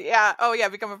 Yeah. Oh yeah,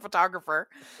 become a photographer.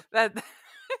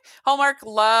 Hallmark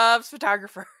loves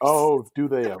photographers. Oh, do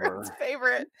they ever? It's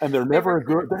favorite. And they're never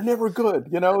good. They're never good.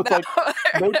 You know, it's No,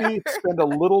 like maybe spend a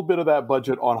little bit of that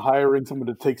budget on hiring someone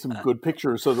to take some good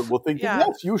pictures so that we'll think, Yeah.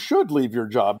 yes, you should leave your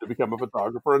job to become a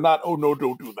photographer and not, oh, no,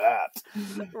 don't do that.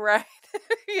 Right.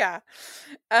 Yeah.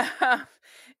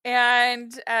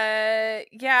 And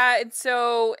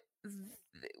so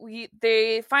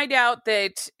they find out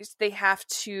that they have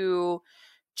to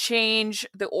change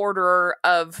the order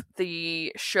of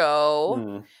the show.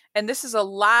 Mm. And this is a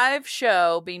live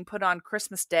show being put on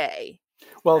Christmas Day.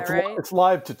 Well, right? it's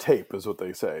live to tape is what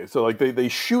they say. So like they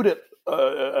shoot it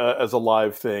as a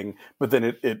live thing, but then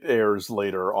it airs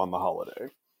later on the holiday.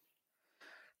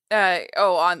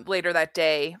 On later that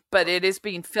day, but it is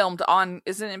being filmed on.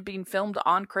 Isn't it being filmed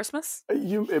on Christmas?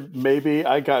 Maybe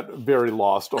I got very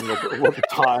lost on what the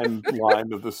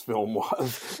timeline of this film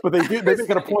was, but they make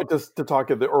it a point to talk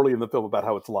early in the film about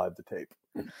how it's live to tape.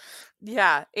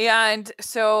 Yeah, and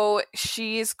so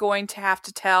she's going to have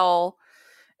to tell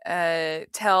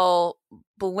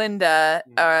Belinda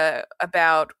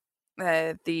about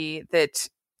that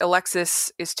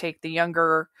Alexis is the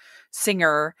younger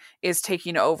singer is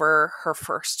taking over her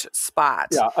first spot.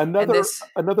 Yeah,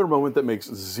 another moment that makes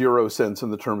zero sense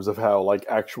in the terms of how like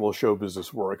actual show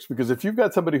business works. Because if you've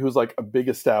got somebody who's like a big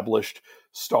established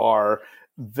star,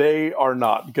 they are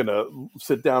not going to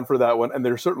sit down for that one. And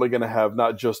they're certainly going to have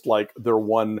not just like their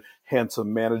one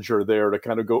handsome manager there to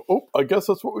kind of go, oh, I guess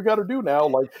that's what we got to do now.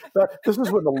 Like that, this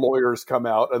is when the lawyers come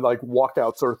out and like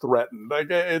walkouts are threatened. Like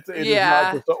it's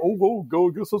not just go,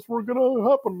 I guess that's what's going to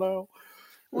happen now.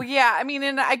 Well, yeah, I mean,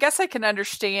 and I guess I can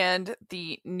understand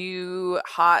the new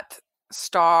hot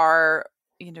star,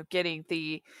 getting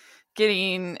the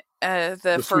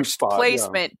first spot,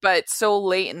 placement, but so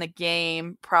late in the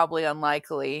game, probably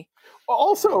unlikely.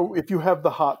 Also, if you have the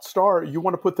hot star, you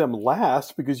want to put them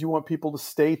last because you want people to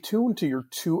stay tuned to your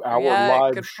 2-hour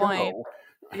live show. Point.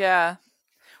 Yeah.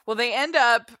 Well, they end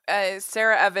up,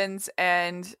 Sarah Evans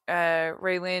and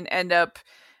Raylene end up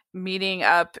meeting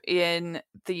up in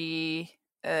the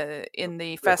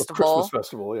festival. The Christmas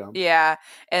festival, yeah. Yeah,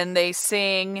 and they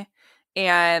sing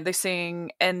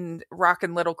and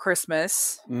Rockin' Little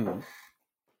Christmas. Mm.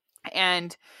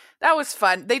 And that was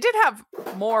fun. They did have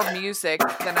more music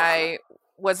than I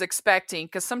was expecting,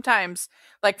 because sometimes,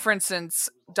 like for instance,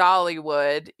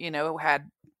 Dollywood, had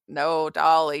no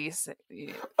Dollies.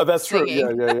 That's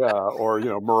singing. True. Yeah. Or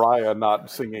Mariah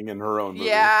not singing in her own movie.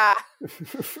 Yeah.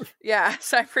 Yeah.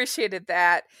 So I appreciated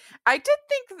that. I did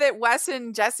think that Wes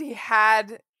and Jesse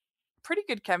had pretty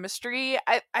good chemistry.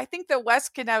 I think that Wes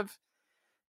can have.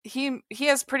 He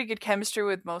has pretty good chemistry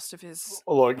with most of his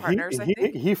partners.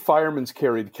 He fireman's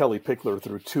carried Kelly Pickler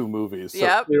through 2 movies,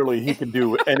 so clearly he can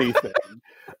do anything.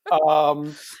 Yeah,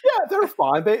 they're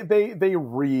fine. They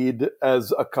read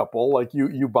as a couple. Like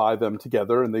you buy them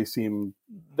together, and they seem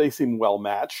well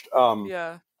matched.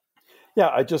 Yeah.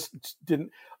 I just didn't.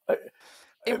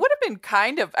 It would have been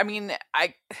kind of. I mean,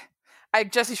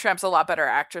 Jessie Schramm's a lot better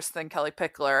actress than Kelly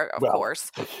Pickler, of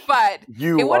course, but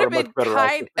it would have been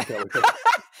kind.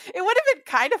 It would have been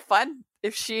kind of fun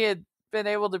if she had been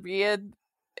able to be in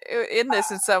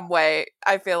this in some way.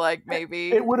 I feel like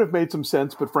maybe it would have made some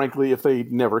sense, but frankly, if they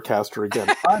never cast her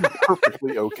again, I'm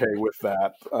perfectly okay with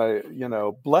that.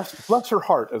 Bless her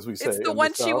heart, as we say. It's the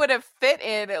one she would have fit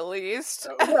in, at least.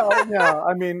 Well, yeah.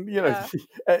 I mean,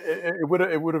 it would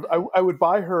have. I would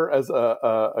buy her as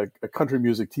a country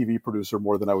music TV producer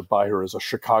more than I would buy her as a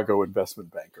Chicago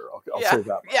investment banker. I'll say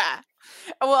that. Yeah.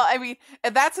 Well, I mean,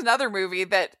 and that's another movie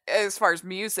that, as far as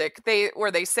music, they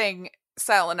sang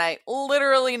Silent Night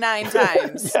literally 9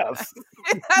 times. Yes.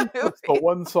 That's the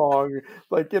one song.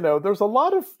 Like, there's a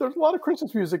lot of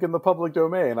Christmas music in the public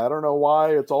domain. I don't know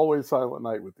why it's always Silent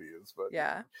Night with these, but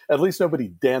yeah. At least nobody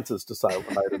dances to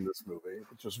Silent Night in this movie.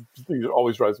 It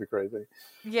always drives me crazy.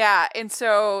 Yeah, and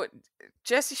so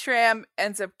Jessie Schramm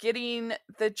ends up getting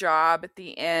the job at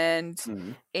the end,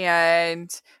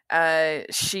 and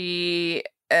she's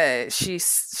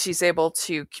able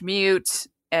to commute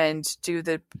and do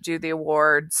the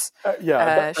awards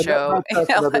show. That's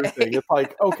another thing. It's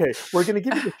like, okay, we're going to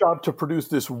give you the job to produce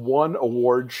this one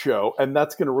award show, and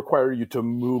that's going to require you to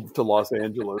move to Los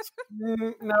Angeles.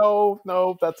 No,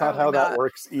 that's not how that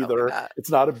works either. It's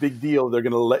not a big deal. They're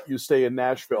going to let you stay in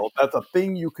Nashville. That's a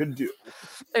thing you can do.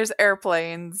 There's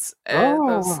airplanes.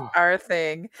 Those are a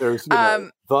thing. There's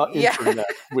the internet,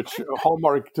 which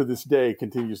Hallmark to this day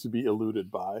continues to be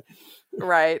eluded by.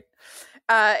 Right.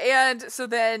 And so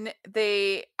then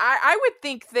I would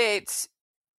think that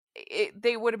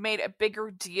they would have made a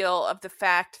bigger deal of the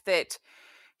fact that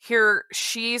here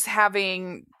she's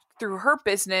having, through her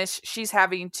business, she's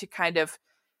having to kind of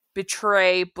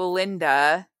betray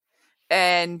Belinda,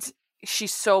 and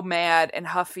she's so mad and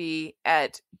huffy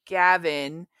at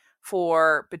Gavin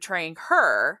for betraying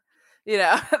her,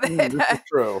 This is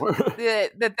true.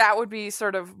 that would be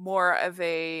sort of more of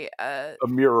a A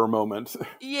mirror moment.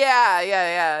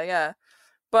 yeah.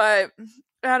 But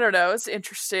I don't know, it's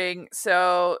interesting.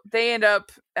 So they end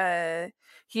up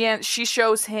she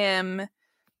shows him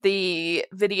the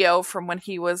video from when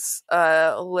he was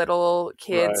a little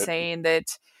kid, Right. saying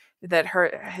that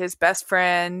his best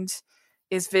friend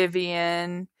is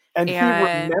Vivian. And he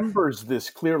remembers this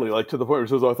clearly, like to the point where he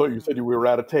says, "I thought you said we were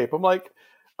out of tape." I'm like,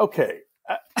 okay,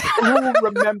 who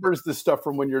remembers this stuff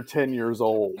from when you're 10 years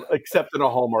old, except in a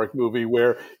Hallmark movie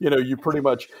where, you pretty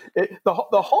much, the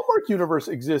Hallmark universe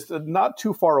exists not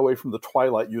too far away from the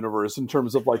Twilight universe in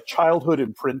terms of like childhood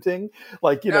imprinting.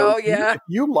 Like, if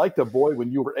you liked a boy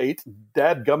when you were 8,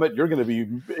 dadgummit, you're going to be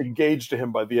engaged to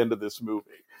him by the end of this movie.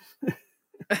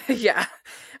 Yeah.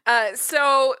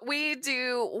 So we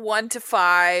do 1 to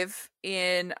 5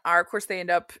 in of course they end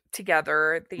up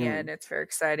together at the end. It's very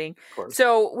exciting.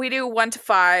 So we do 1 to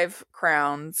 5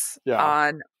 crowns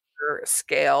on our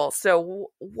scale. So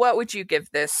what would you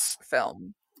give this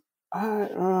film?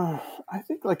 I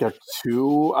think like a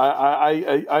 2.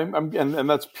 I'm and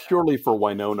that's purely for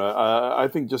Winona. I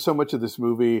think just so much of this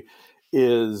movie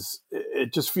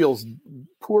it just feels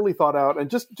poorly thought out, and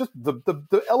just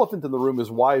the elephant in the room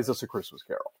is, why is this a Christmas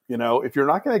Carol? If you're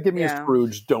not going to give me a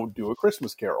Scrooge, don't do a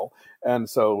Christmas Carol. And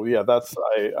so that's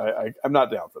I'm not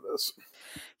down for this.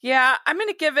 Yeah, I'm going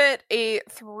to give it a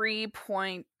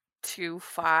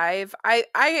 3.25. I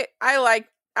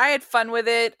had fun with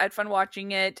it. I had fun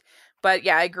watching it. But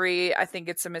yeah, I agree. I think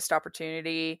it's a missed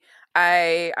opportunity.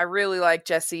 I really like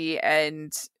Jesse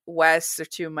and Wes. They're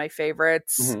 2 of my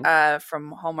favorites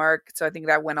from Hallmark. So I think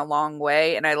that went a long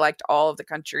way. And I liked all of the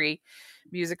country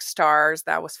music stars.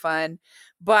 That was fun.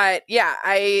 But yeah,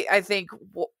 I think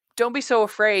don't be so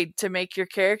afraid to make your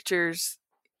characters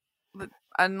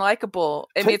unlikable.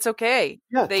 I mean, it's okay.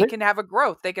 Yeah, they can have a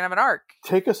growth. They can have an arc.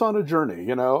 Take us on a journey.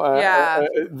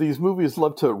 These movies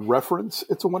love to reference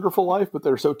It's a Wonderful Life, but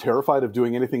they're so terrified of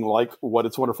doing anything like what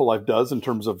It's a Wonderful Life does in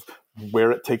terms of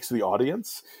where it takes the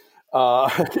audience.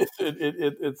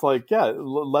 It's like,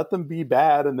 let them be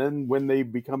bad, and then when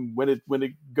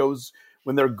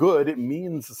they're good, it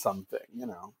means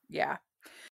something. Yeah.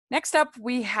 Next up,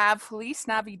 we have Feliz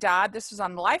Navidad. This was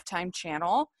on the Lifetime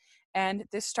channel. And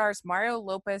this stars Mario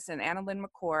Lopez and Annalyn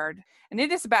McCord. And it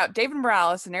is about David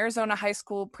Morales, an Arizona high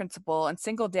school principal and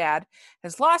single dad,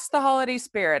 has lost the holiday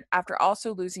spirit after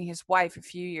also losing his wife a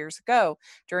few years ago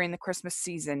during the Christmas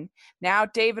season. Now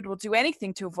David will do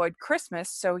anything to avoid Christmas,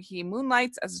 so he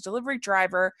moonlights as a delivery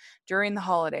driver during the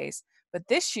holidays. But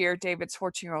this year, David's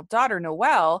 14-year-old daughter,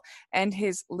 Noelle, and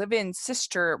his live-in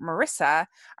sister, Marissa,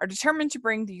 are determined to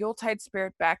bring the Yuletide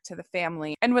spirit back to the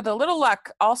family, and with a little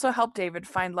luck, also help David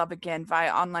find love again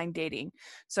via online dating.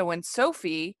 So when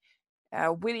Sophie,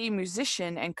 a witty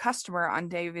musician and customer on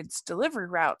David's delivery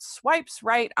route, swipes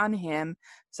right on him,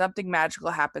 something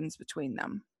magical happens between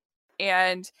them.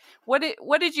 And what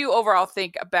did you overall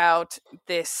think about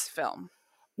this film?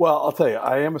 Well, I'll tell you,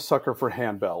 I am a sucker for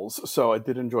handbells, so I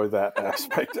did enjoy that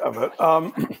aspect of it.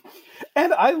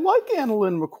 And I like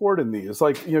Annalyn McCord in these.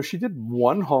 Like, she did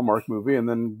one Hallmark movie and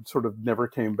then sort of never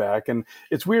came back. And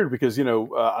it's weird because,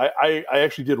 I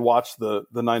actually did watch the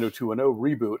 90210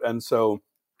 reboot. And so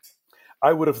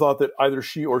I would have thought that either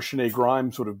she or Shanae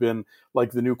Grimes would have been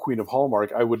like the new queen of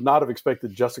Hallmark. I would not have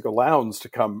expected Jessica Lowndes to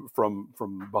come from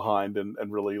behind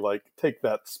and really like take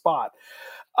that spot.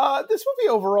 This movie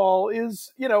overall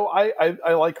is,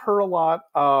 I like her a lot.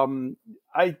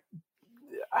 I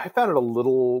found it a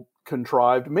little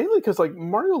contrived, mainly because like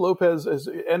Mario Lopez has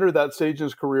entered that stage in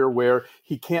his career where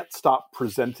he can't stop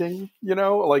presenting.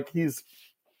 Like he's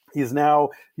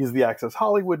the Access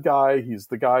Hollywood guy. He's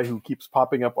the guy who keeps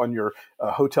popping up on your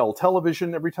hotel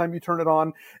television every time you turn it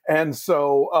on. And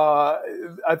so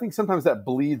I think sometimes that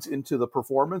bleeds into the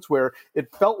performance, where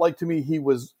it felt like to me he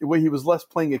was less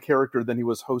playing a character than he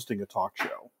was hosting a talk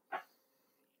show.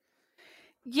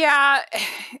 Yeah,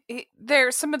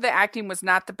 some of the acting was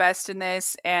not the best in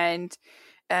this, and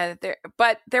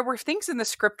but there were things in the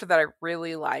script that I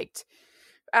really liked.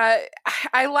 I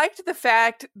liked the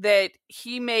fact that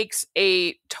he makes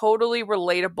a totally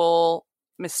relatable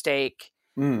mistake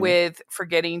with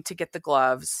forgetting to get the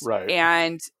gloves. Right.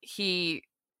 And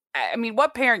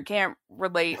what parent can't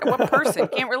relate? What person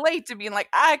can't relate to being like,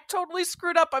 I totally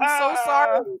screwed up. I'm so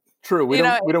sorry. True. We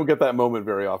don't get that moment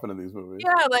very often in these movies.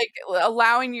 Yeah. Like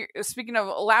allowing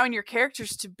your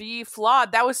characters to be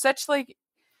flawed. That was such like,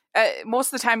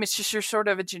 most of the time it's just you're sort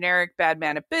of a generic bad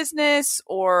man of business,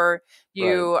 or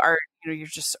you Right. are, you're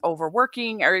just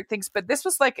overworking or things. But this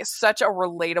was like such a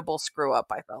relatable screw up,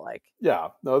 I felt like. Yeah,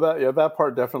 no, that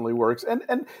part definitely works, and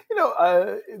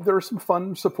there are some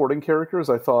fun supporting characters.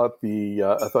 I thought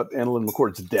Annalyn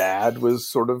McCord's dad was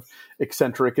sort of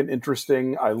eccentric and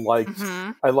interesting.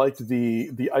 Mm-hmm. I liked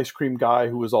the ice cream guy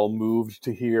who was all moved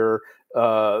to hear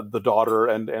the daughter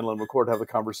and Annalyn McCord have a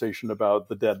conversation about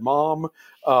the dead mom.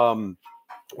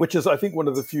 Which is, I think, one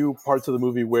of the few parts of the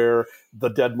movie where the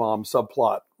dead mom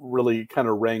subplot really kind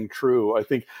of rang true. I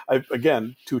think,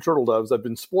 again, two turtle doves, I've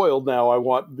been spoiled now. I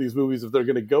want these movies, if they're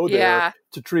going to go there, Yeah.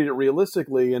 to treat it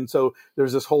realistically. And so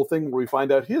there's this whole thing where we find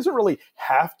out he doesn't really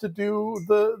have to do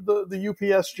the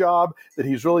UPS job, that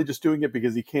he's really just doing it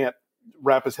because he can't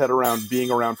wrap his head around being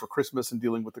around for Christmas and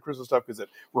dealing with the Christmas stuff because it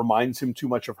reminds him too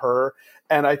much of her.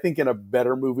 And I think in a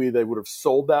better movie, they would have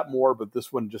sold that more. But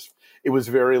this one just, it was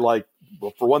very like,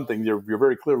 well, for one thing, you're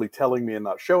very clearly telling me and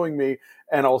not showing me.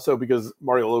 And also because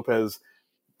Mario Lopez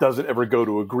doesn't ever go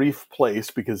to a grief place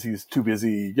because he's too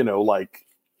busy, like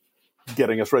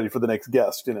getting us ready for the next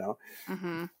guest,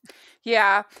 Mm-hmm.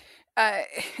 Yeah. Uh,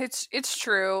 it's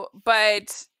true.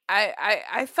 But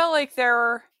I felt like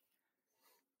their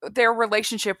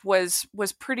relationship was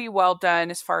pretty well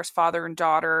done as far as father and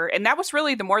daughter, and that was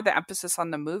really the emphasis on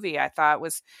the movie, I thought,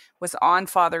 was on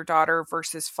father daughter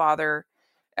versus father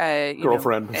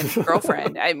Girlfriend. and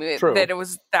girlfriend. I mean, True.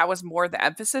 that was more the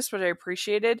emphasis, which I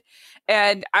appreciated.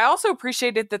 And I also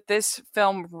appreciated that this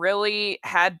film really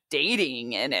had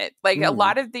dating in it. Like a Mm,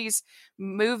 lot of these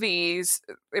movies,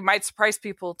 it might surprise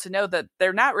people to know that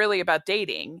they're not really about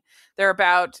dating. They're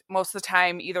about, most of the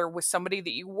time, either with somebody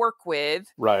that you work with,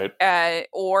 right.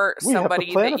 or We have to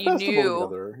somebody plan that a you festival knew.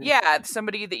 together. Yeah,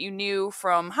 somebody that you knew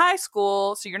from high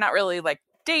school. So you're not really like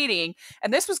dating.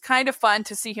 And this was kind of fun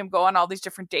to see him go on all these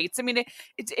different dates. I mean,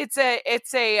 it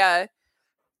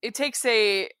takes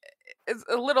a it's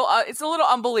a little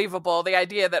unbelievable, the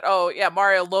idea that, oh yeah,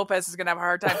 Mario Lopez is gonna have a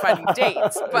hard time finding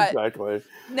dates. But Exactly.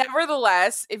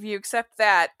 nevertheless, if you accept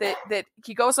that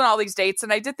he goes on all these dates,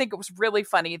 and I did think it was really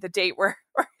funny, the date where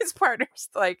his partner's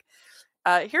like,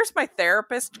 here's my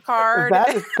therapist card.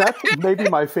 That's maybe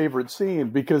my favorite scene,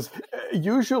 because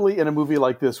usually in a movie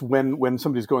like this, when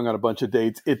somebody's going on a bunch of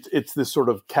dates, it's this sort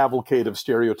of cavalcade of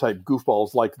stereotype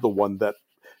goofballs like the one that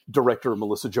director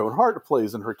Melissa Joan Hart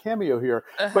plays in her cameo here.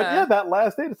 But yeah, Uh-huh. that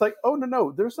last date, it's like, oh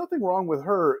no, there's nothing wrong with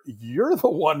her. You're the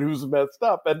one who's messed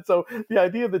up. And so the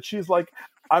idea that she's like,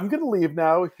 I'm going to leave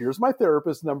now. Here's my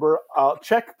therapist number.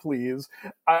 Check, please.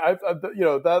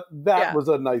 That Yeah, was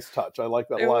a nice touch. I like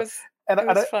that a it lot. was And, it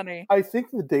was funny. I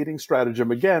think the dating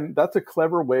stratagem, again, that's a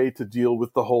clever way to deal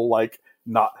with the whole like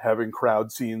not having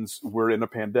crowd scenes, we're in a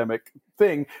pandemic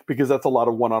thing, because that's a lot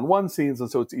of one-on-one scenes,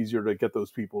 and so it's easier to get those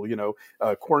people,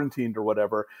 quarantined or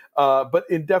whatever. But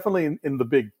definitely in the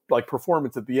big like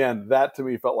performance at the end, that to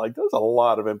me felt like there's a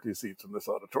lot of empty seats in this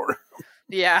auditorium.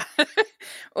 Yeah.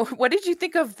 What did you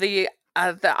think of the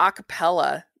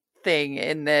acapella thing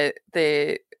in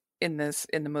the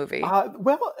movie?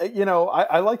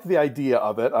 I like the idea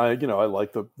of it. I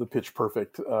like the Pitch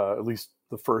Perfect, at least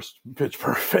the first Pitch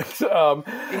Perfect.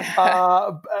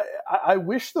 Yeah. I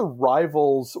wish the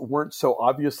rivals weren't so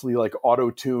obviously like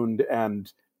auto-tuned,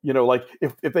 and like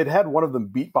if they'd had one of them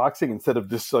beatboxing instead of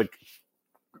this like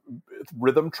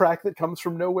rhythm track that comes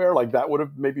from nowhere, like that would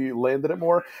have maybe landed it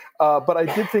more. But I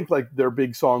did think like their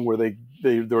big song where they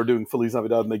were doing Feliz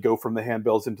Navidad and they go from the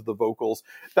handbells into the vocals,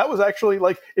 that was actually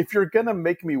like, if you're gonna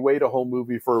make me wait a whole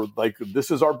movie for like,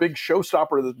 this is our big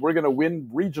showstopper that we're gonna win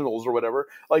regionals or whatever,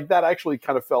 like that actually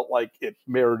kind of felt like it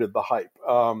merited the hype.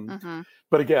 Hmm.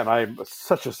 But again, I'm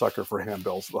such a sucker for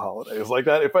handbells at the holidays. Like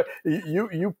that, if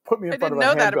you put me in I front didn't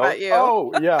of a know that handbell, about you.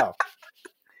 oh yeah.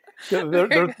 Yeah, Very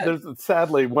good. there's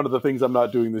sadly one of the things I'm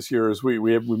not doing this year is we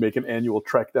make an annual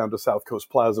trek down to South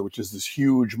Coast Plaza, which is this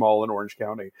huge mall in Orange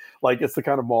County. Like it's the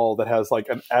kind of mall that has like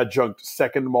an adjunct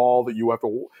second mall that you have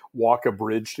to walk a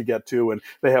bridge to get to, and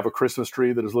they have a Christmas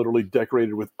tree that is literally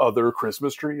decorated with other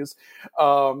Christmas trees.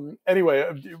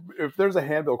 Anyway, if there's a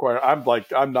handbill choir,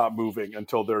 I'm not moving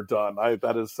until they're done.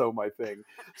 That is so my thing.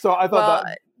 So I thought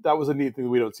Well, that was a neat thing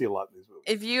that we don't see a lot in these movies.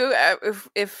 if you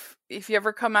if you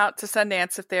ever come out to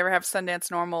Sundance, if they ever have Sundance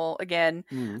Normal again,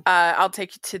 Mm. I'll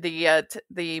take you to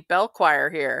the bell choir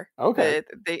here. Okay.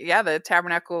 The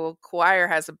Tabernacle Choir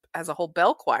has a whole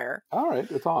bell choir. All right,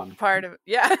 it's on. Part of,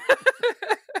 yeah.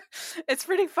 It's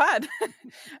pretty fun.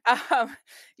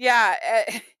 Yeah.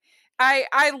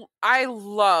 I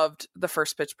loved the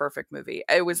first Pitch Perfect movie.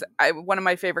 It was one of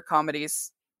my favorite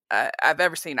comedies I've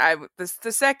ever seen.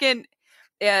 The second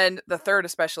and the third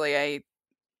especially,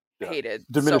 Yeah. hated so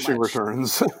Diminishing much.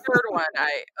 returns. Third one,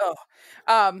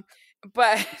 um,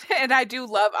 but and I do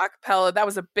love acapella. That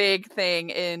was a big thing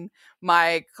in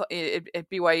at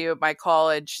BYU at my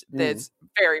college. Mm. That's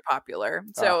very popular.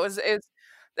 Ah. So it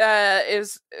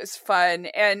was fun,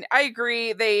 and I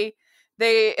agree. They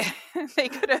they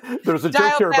could have There's a joke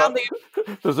dialed here down about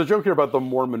the there's a joke here about the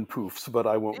Mormon poofs, but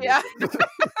I won't make yeah. it. That's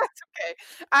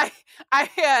okay.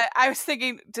 I was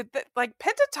thinking, like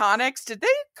Pentatonics? Did they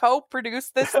co-produce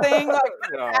this thing? Like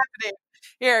what's Yeah, happening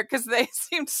here? Because they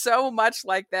seemed so much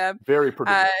like them. very Uh,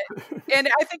 predictable. and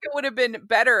I think it would have been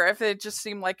better if it just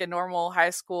seemed like a normal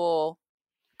high school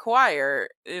choir.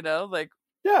 Like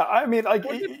Yeah, I mean, it would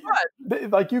have been fun.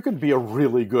 like you can be a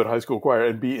really good high school choir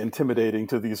and be intimidating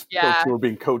to these folks Yeah, who are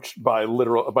being coached by a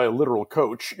literal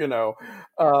coach,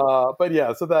 But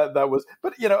yeah, so that was,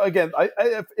 but again,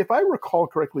 if I recall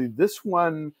correctly, this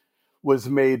one was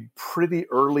made pretty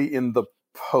early in the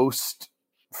post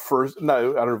first.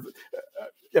 No, I don't know.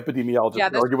 Epidemiologists yeah.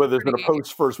 can This argue was whether there's been a pretty.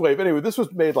 post first wave. Anyway, this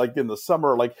was made like in the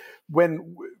summer, like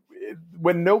when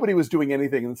nobody was doing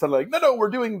anything, and suddenly like, no, we're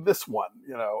doing this one,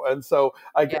 And so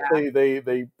I guess Yeah.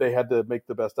 they had to make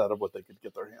the best out of what they could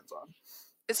get their hands on.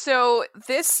 So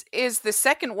this is the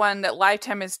second one that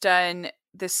Lifetime has done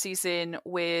this season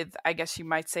with, I guess you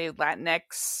might say,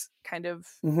 Latinx kind of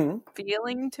Mm-hmm.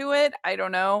 feeling to it. I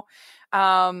don't know.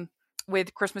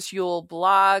 With Christmas Yule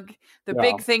blog, the Yeah.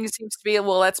 big thing seems to be,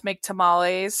 well, let's make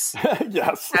tamales.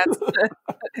 Yes. That's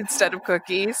instead of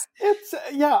cookies. It's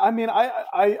I mean,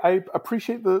 I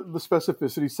appreciate the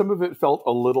specificity. Some of it felt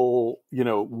a little,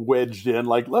 wedged in.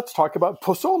 Like, let's talk about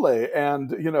pozole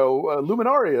and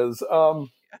luminarias.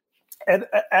 And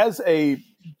as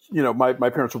my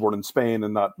parents were born in Spain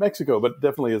and not Mexico, but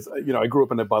definitely as I grew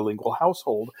up in a bilingual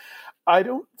household. I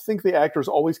don't think the actors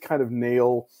always kind of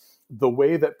nail the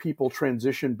way that people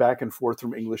transition back and forth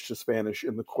from English to Spanish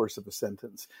in the course of a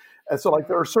sentence. And so, like,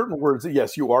 there are certain words that,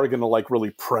 yes, you are going to like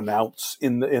really pronounce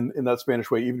in that Spanish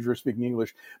way, even if you're speaking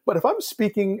English. But if I'm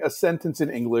speaking a sentence in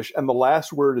English and the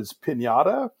last word is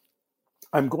piñata,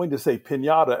 I'm going to say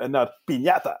piñata and not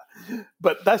piñata.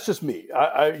 But that's just me.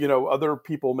 Other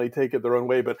people may take it their own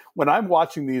way. But when I'm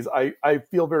watching these, I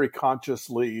feel very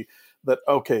consciously that,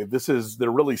 okay,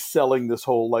 they're really selling this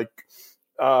whole, like,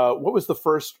 what was the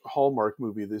first Hallmark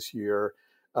movie this year?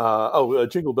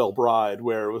 Jingle Bell Bride,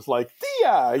 where it was like,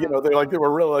 Tia, they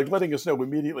were really like letting us know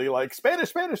immediately, like Spanish,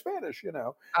 Spanish, Spanish,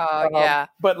 Yeah.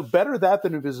 But better that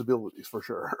than Invisibilities for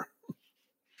sure.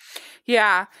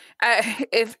 Yeah.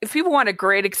 If people want a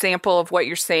great example of what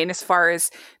you're saying as far as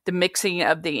the mixing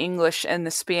of the English and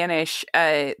the Spanish,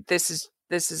 this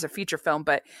is a feature film,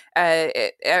 but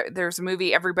there's a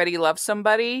movie, Everybody Loves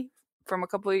Somebody, from a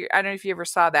couple of years. I don't know if you ever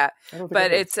saw that,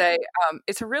 but it's a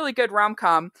really good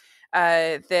rom-com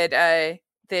that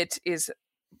is.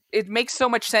 It makes so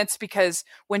much sense because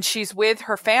when she's with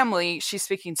her family, she's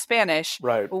speaking Spanish,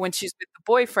 right? But when she's with the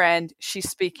boyfriend, she's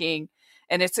speaking.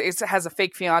 And it has a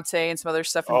fake fiance and some other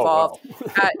stuff involved. Oh,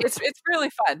 wow. It's really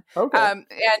fun. Okay.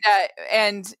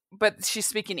 But she's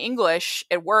speaking English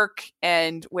at work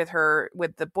and with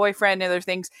the boyfriend and other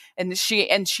things, and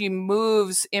she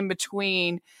moves in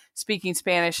between speaking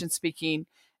Spanish and speaking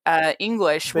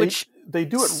English, which they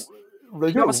do it.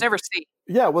 You almost never see.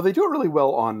 Yeah, well, they do it really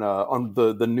well on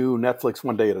the new Netflix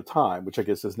One Day at a Time, which I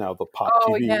guess is now the Pop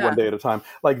TV One Day at a Time.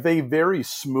 Like, they very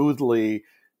smoothly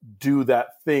do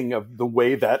that thing of the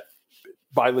way that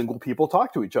bilingual people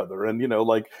talk to each other, and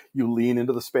like, you lean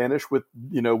into the Spanish with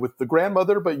the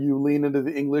grandmother, but you lean into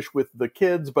the English with the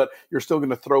kids, but you're still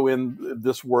going to throw in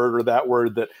this word or that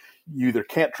word that you either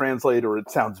can't translate or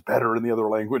it sounds better in the other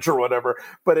language or whatever.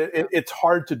 But it's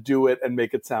hard to do it and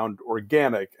make it sound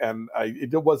organic, and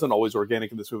it wasn't always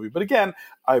organic in this movie. But again,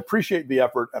 I appreciate the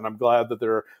effort, and I'm glad that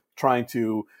they're trying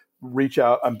to reach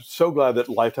out. I'm so glad that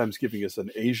Lifetime's giving us an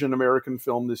Asian American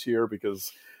film this year,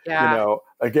 because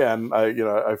again,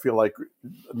 I feel like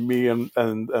me and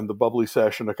the Bubbly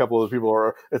Sesh and a couple of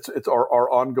people it's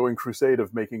our ongoing crusade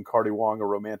of making Cardi Wong a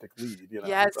romantic lead.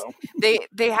 Yes, so.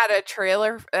 they had a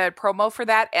trailer promo for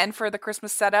that and for the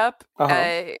Christmas setup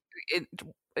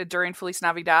during Feliz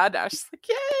Navidad. I was just like,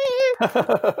 yay!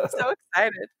 So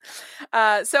excited.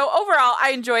 So overall,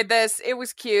 I enjoyed this. It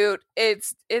was cute. It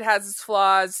has its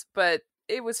flaws, but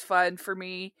it was fun for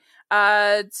me.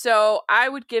 So I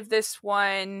would give this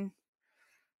one,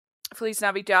 Feliz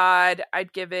Navidad,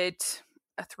 I'd give it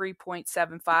a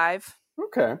 3.75.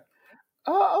 Okay.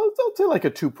 I'll say like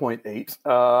a 2.8.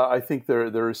 I think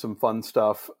there is some fun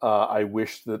stuff. I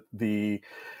wish they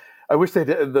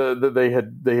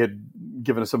had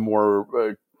given us a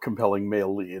more compelling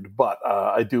male lead. But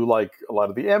I do like a lot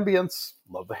of the ambience,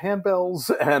 love the handbells,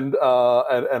 and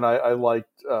I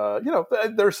liked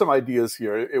there's some ideas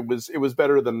here. It was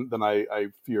better than I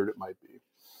feared it might be.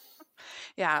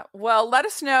 Yeah. Well, let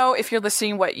us know if you're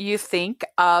listening what you think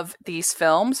of these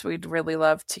films. We'd really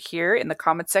love to hear in the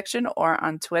comment section or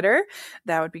on Twitter.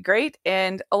 That would be great.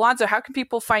 And Alonso, how can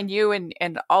people find you and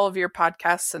all of your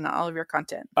podcasts and all of your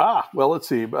content? Well, let's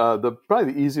see.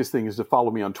 Probably the easiest thing is to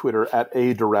follow me on Twitter at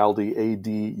 @Duralde,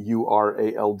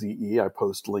 ADURALDE. I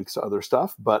post links to other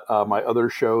stuff, but my other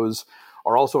shows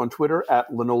are also on Twitter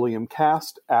at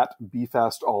LinoleumCast, at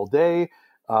BeFastAllDay,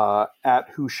 at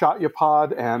Who Shot Ya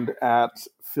Pod, and at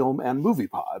Film and Movie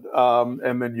Pod.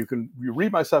 And then you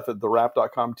read my stuff at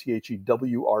thewrap.com,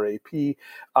 THEWRAP.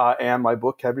 And my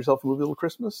book, Have Yourself a Movie Little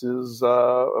Christmas, is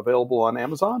available on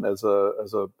Amazon as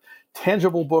a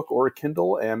tangible book or a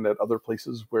Kindle, and at other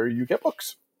places where you get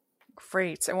books.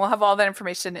 Great. And we'll have all that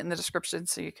information in the description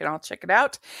so you can all check it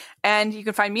out. And you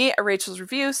can find me at Rachel's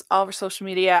Reviews, all over social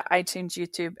media, iTunes,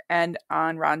 YouTube, and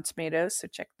on Rotten Tomatoes. So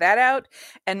check that out.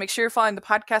 And make sure you're following the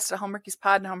podcast at Hallmarkies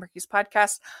Pod and Hallmarkies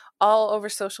Podcast all over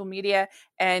social media.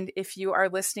 And if you are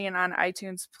listening on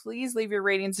iTunes, please leave your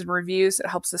ratings and reviews. It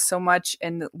helps us so much.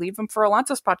 And leave them for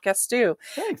Alonso's podcast too.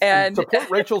 Thanks. And support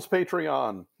Rachel's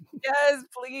Patreon. Yes,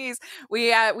 please. We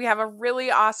have a really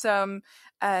awesome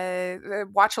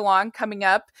watch along coming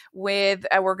up with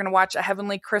we're going to watch A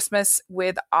Heavenly Christmas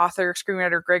with author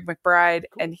screenwriter Greg McBride.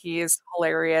 Cool. And he is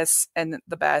hilarious and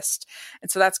the best,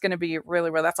 and so that's going to be really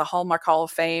that's a Hallmark Hall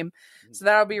of Fame, so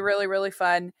that'll be really, really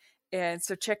fun. And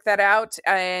so check that out.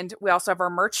 And we also have our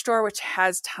merch store, which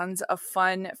has tons of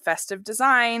fun festive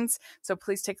designs. So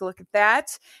please take a look at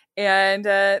that. And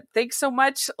thanks so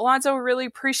much, Alonso. Really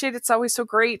appreciate it. It's always so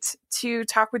great to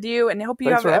talk with you. And I hope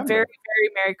you have a very, very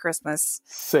Merry Christmas.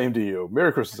 Same to you.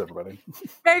 Merry Christmas, everybody.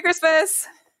 Merry Christmas.